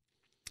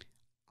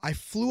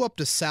flew up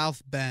to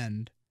South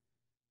Bend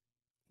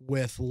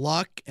with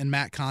Luck and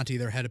Matt Conti,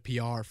 their head of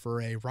PR,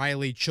 for a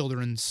Riley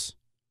Children's,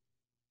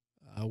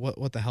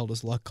 what the hell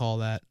does Luck call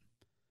that?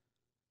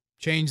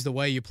 Change the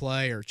way you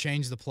play or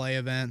change the play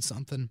event,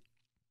 something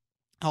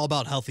all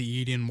about healthy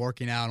eating,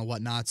 working out, and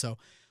whatnot. So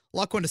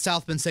Luck went to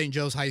South Bend St.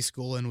 Joe's High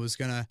School and he was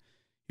gonna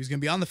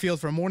be on the field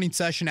for a morning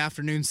session,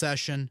 afternoon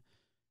session,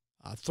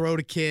 throw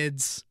to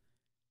kids.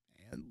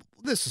 And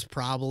this is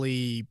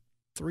probably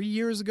 4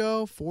 years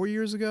ago,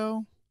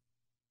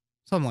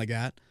 something like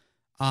that.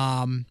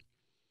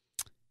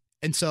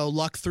 And so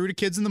Luck threw to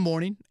kids in the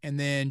morning, and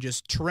then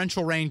just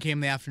torrential rain came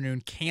in the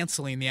afternoon,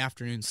 canceling the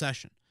afternoon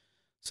session.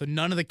 So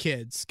none of the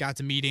kids got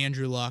to meet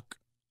Andrew Luck,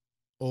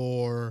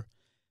 or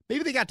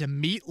maybe they got to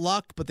meet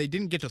Luck, but they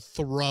didn't get to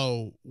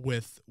throw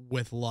with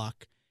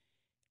Luck.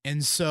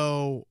 And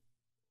so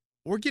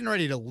we're getting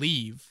ready to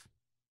leave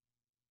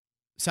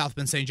South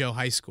Bend St. Joe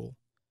High School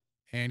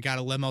and got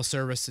a limo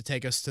service to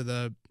take us to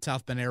the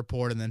South Bend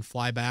airport and then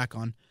fly back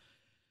on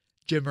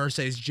Jim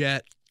Irsay's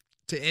jet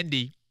to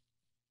Indy.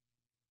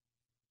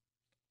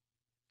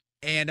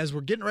 And as we're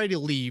getting ready to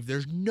leave,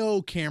 there's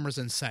no cameras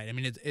in sight. I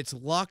mean, it's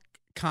Luck,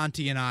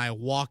 Conti, and I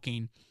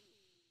walking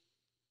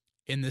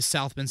in the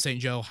South Bend St.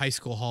 Joe High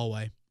School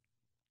hallway.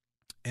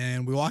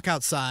 And we walk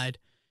outside,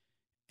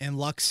 and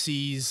Luck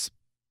sees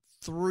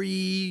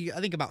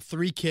about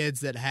three kids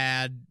that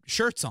had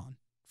shirts on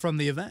from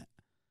the event.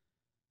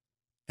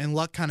 And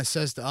Luck kind of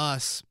says to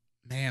us,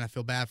 man, I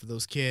feel bad for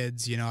those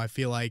kids. You know, I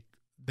feel like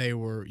they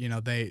were, you know,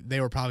 they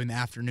were probably in the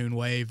afternoon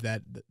wave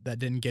that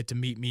didn't get to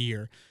meet me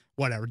or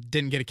whatever,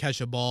 didn't get to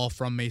catch a ball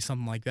from me,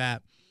 something like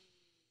that.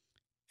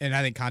 And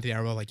I think Conti and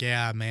I were both like,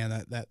 yeah,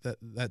 man,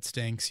 that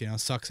stinks, you know,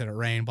 sucks that it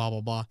rained, blah,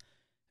 blah, blah.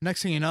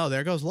 Next thing you know,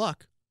 there goes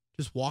Luck,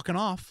 just walking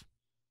off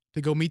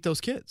to go meet those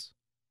kids.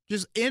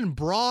 Just in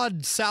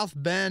broad South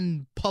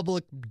Bend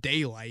public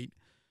daylight.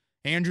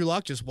 Andrew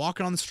Luck just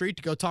walking on the street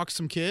to go talk to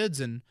some kids.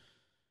 And,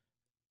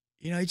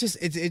 you know,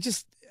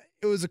 it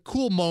was a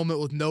cool moment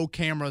with no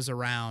cameras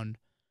around,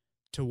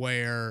 to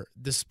where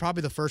this is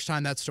probably the first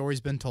time that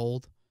story's been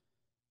told.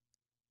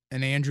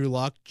 And Andrew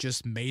Luck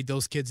just made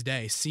those kids'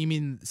 day, see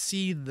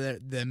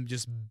them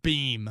just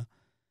beam.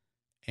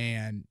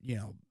 And, you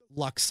know,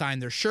 Luck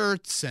signed their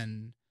shirts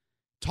and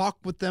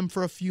talked with them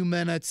for a few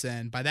minutes.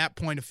 And by that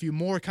point, a few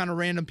more kind of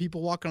random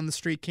people walking on the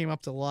street came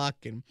up to Luck.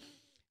 And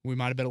we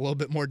might have been a little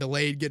bit more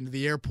delayed getting to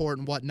the airport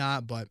and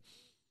whatnot. But,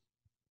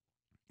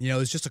 you know, it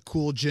was just a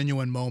cool,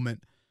 genuine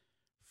moment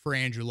for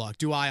Andrew Luck.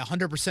 Do I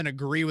 100%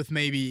 agree with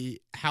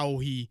maybe how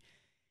he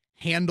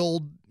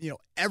handled, you know,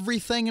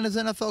 everything in his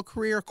NFL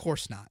career? Of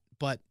course not.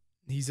 But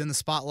he's in the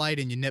spotlight,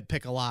 and you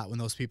nitpick a lot when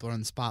those people are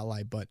in the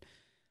spotlight. But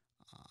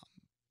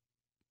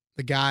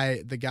the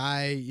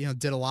guy, you know,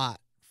 did a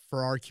lot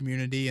for our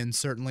community, and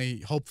certainly,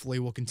 hopefully,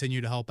 will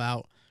continue to help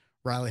out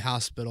Riley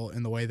Hospital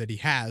in the way that he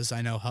has.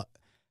 I know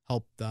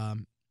helped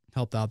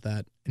out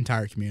that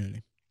entire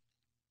community.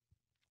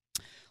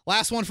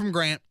 Last one from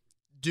Grant.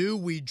 Do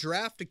we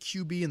draft a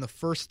QB in the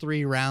first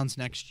 3 rounds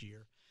next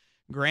year?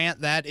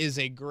 Grant, that is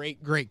a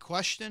great, great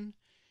question.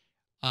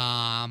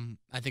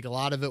 I think a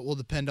lot of it will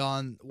depend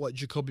on what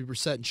Jacoby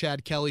Brissett and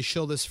Chad Kelly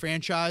show this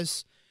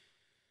franchise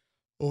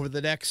over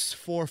the next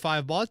 4 or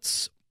 5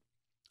 months.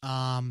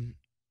 I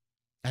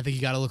think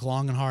you got to look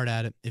long and hard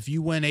at it. If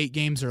you win 8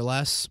 games or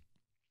less,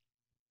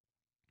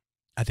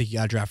 I think you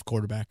got to draft a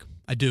quarterback.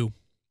 I do.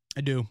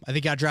 I think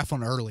you got to draft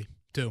one early,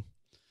 too.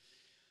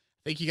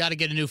 I think you got to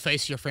get a new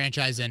face of your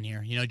franchise in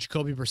here. You know,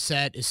 Jacoby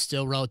Brissett is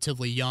still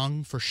relatively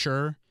young, for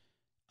sure.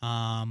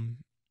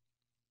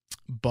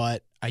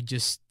 But I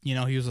just, you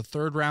know, he was a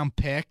 3rd-round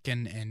pick,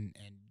 and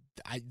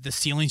the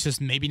ceiling's just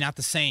maybe not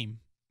the same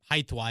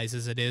height-wise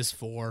as it is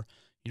for,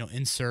 you know,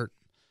 insert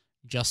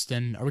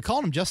Justin. Are we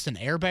calling him Justin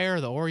Airbear,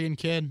 the Oregon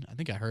kid? I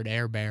think I heard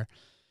Airbear.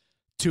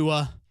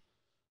 Tua,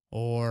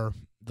 or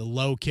the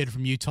low kid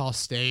from Utah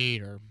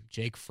State, or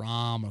Jake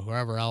Fromm, or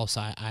whoever else.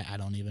 I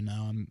don't even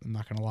know. I'm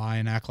not going to lie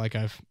and act like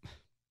I've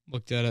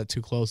looked at it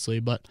too closely,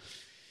 but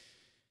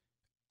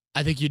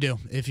I think you do.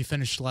 If you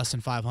finish less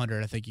than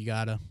 500, I think you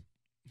got to.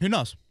 Who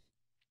knows?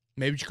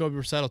 Maybe Jacoby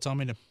Brissett will tell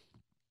me to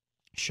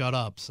shut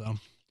up. So,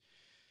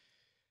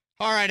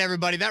 all right,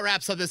 everybody, that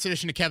wraps up this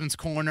edition of Kevin's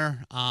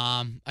Corner.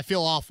 I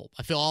feel awful.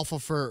 I feel awful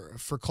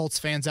for Colts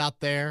fans out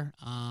there,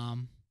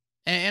 and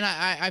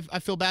I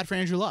feel bad for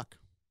Andrew Luck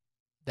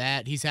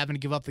that he's having to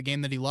give up the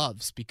game that he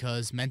loves,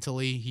 because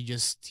mentally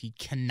he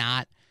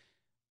cannot,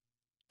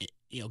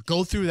 you know,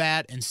 go through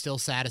that and still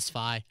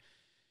satisfy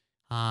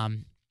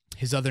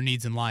his other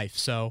needs in life.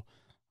 So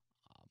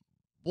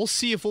we'll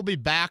see if we'll be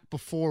back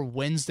before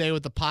Wednesday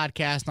with the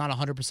podcast. Not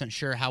 100%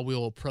 sure how we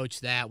will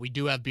approach that. We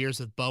do have Beers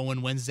with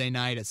Bowen Wednesday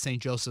night at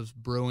St. Joseph's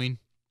Brewing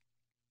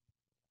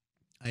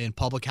in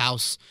Public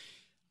House.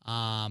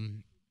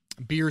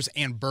 Beers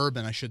and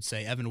Bourbon, I should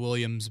say. Evan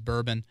Williams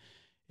Bourbon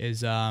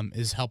is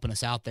helping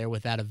us out there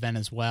with that event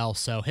as well.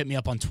 So hit me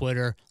up on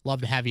Twitter.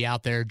 Love to have you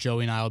out there.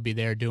 Joey and I will be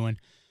there doing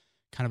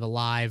kind of a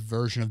live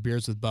version of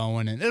Beers with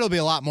Bowen, and it'll be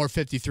a lot more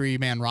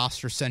 53-man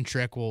roster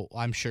centric.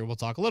 I'm sure we'll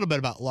talk a little bit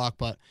about luck,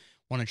 but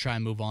want to try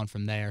and move on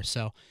from there.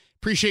 So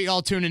appreciate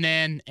y'all tuning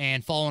in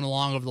and following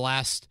along over the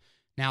last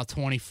now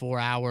 24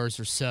 hours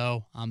or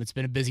so. It's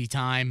been a busy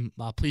time.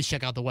 Please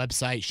check out the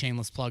website.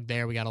 Shameless plug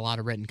there. We got a lot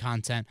of written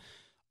content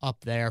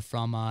up there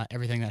from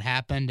everything that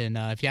happened. And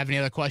if you have any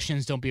other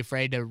questions, don't be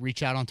afraid to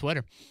reach out on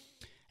Twitter.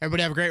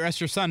 Everybody have a great rest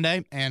of your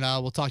Sunday, and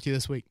we'll talk to you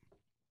this week.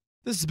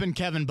 This has been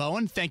Kevin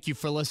Bowen. Thank you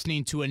for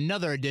listening to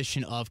another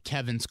edition of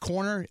Kevin's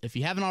Corner. If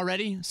you haven't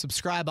already,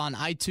 subscribe on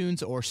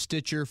iTunes or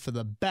Stitcher for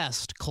the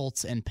best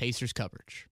Colts and Pacers coverage.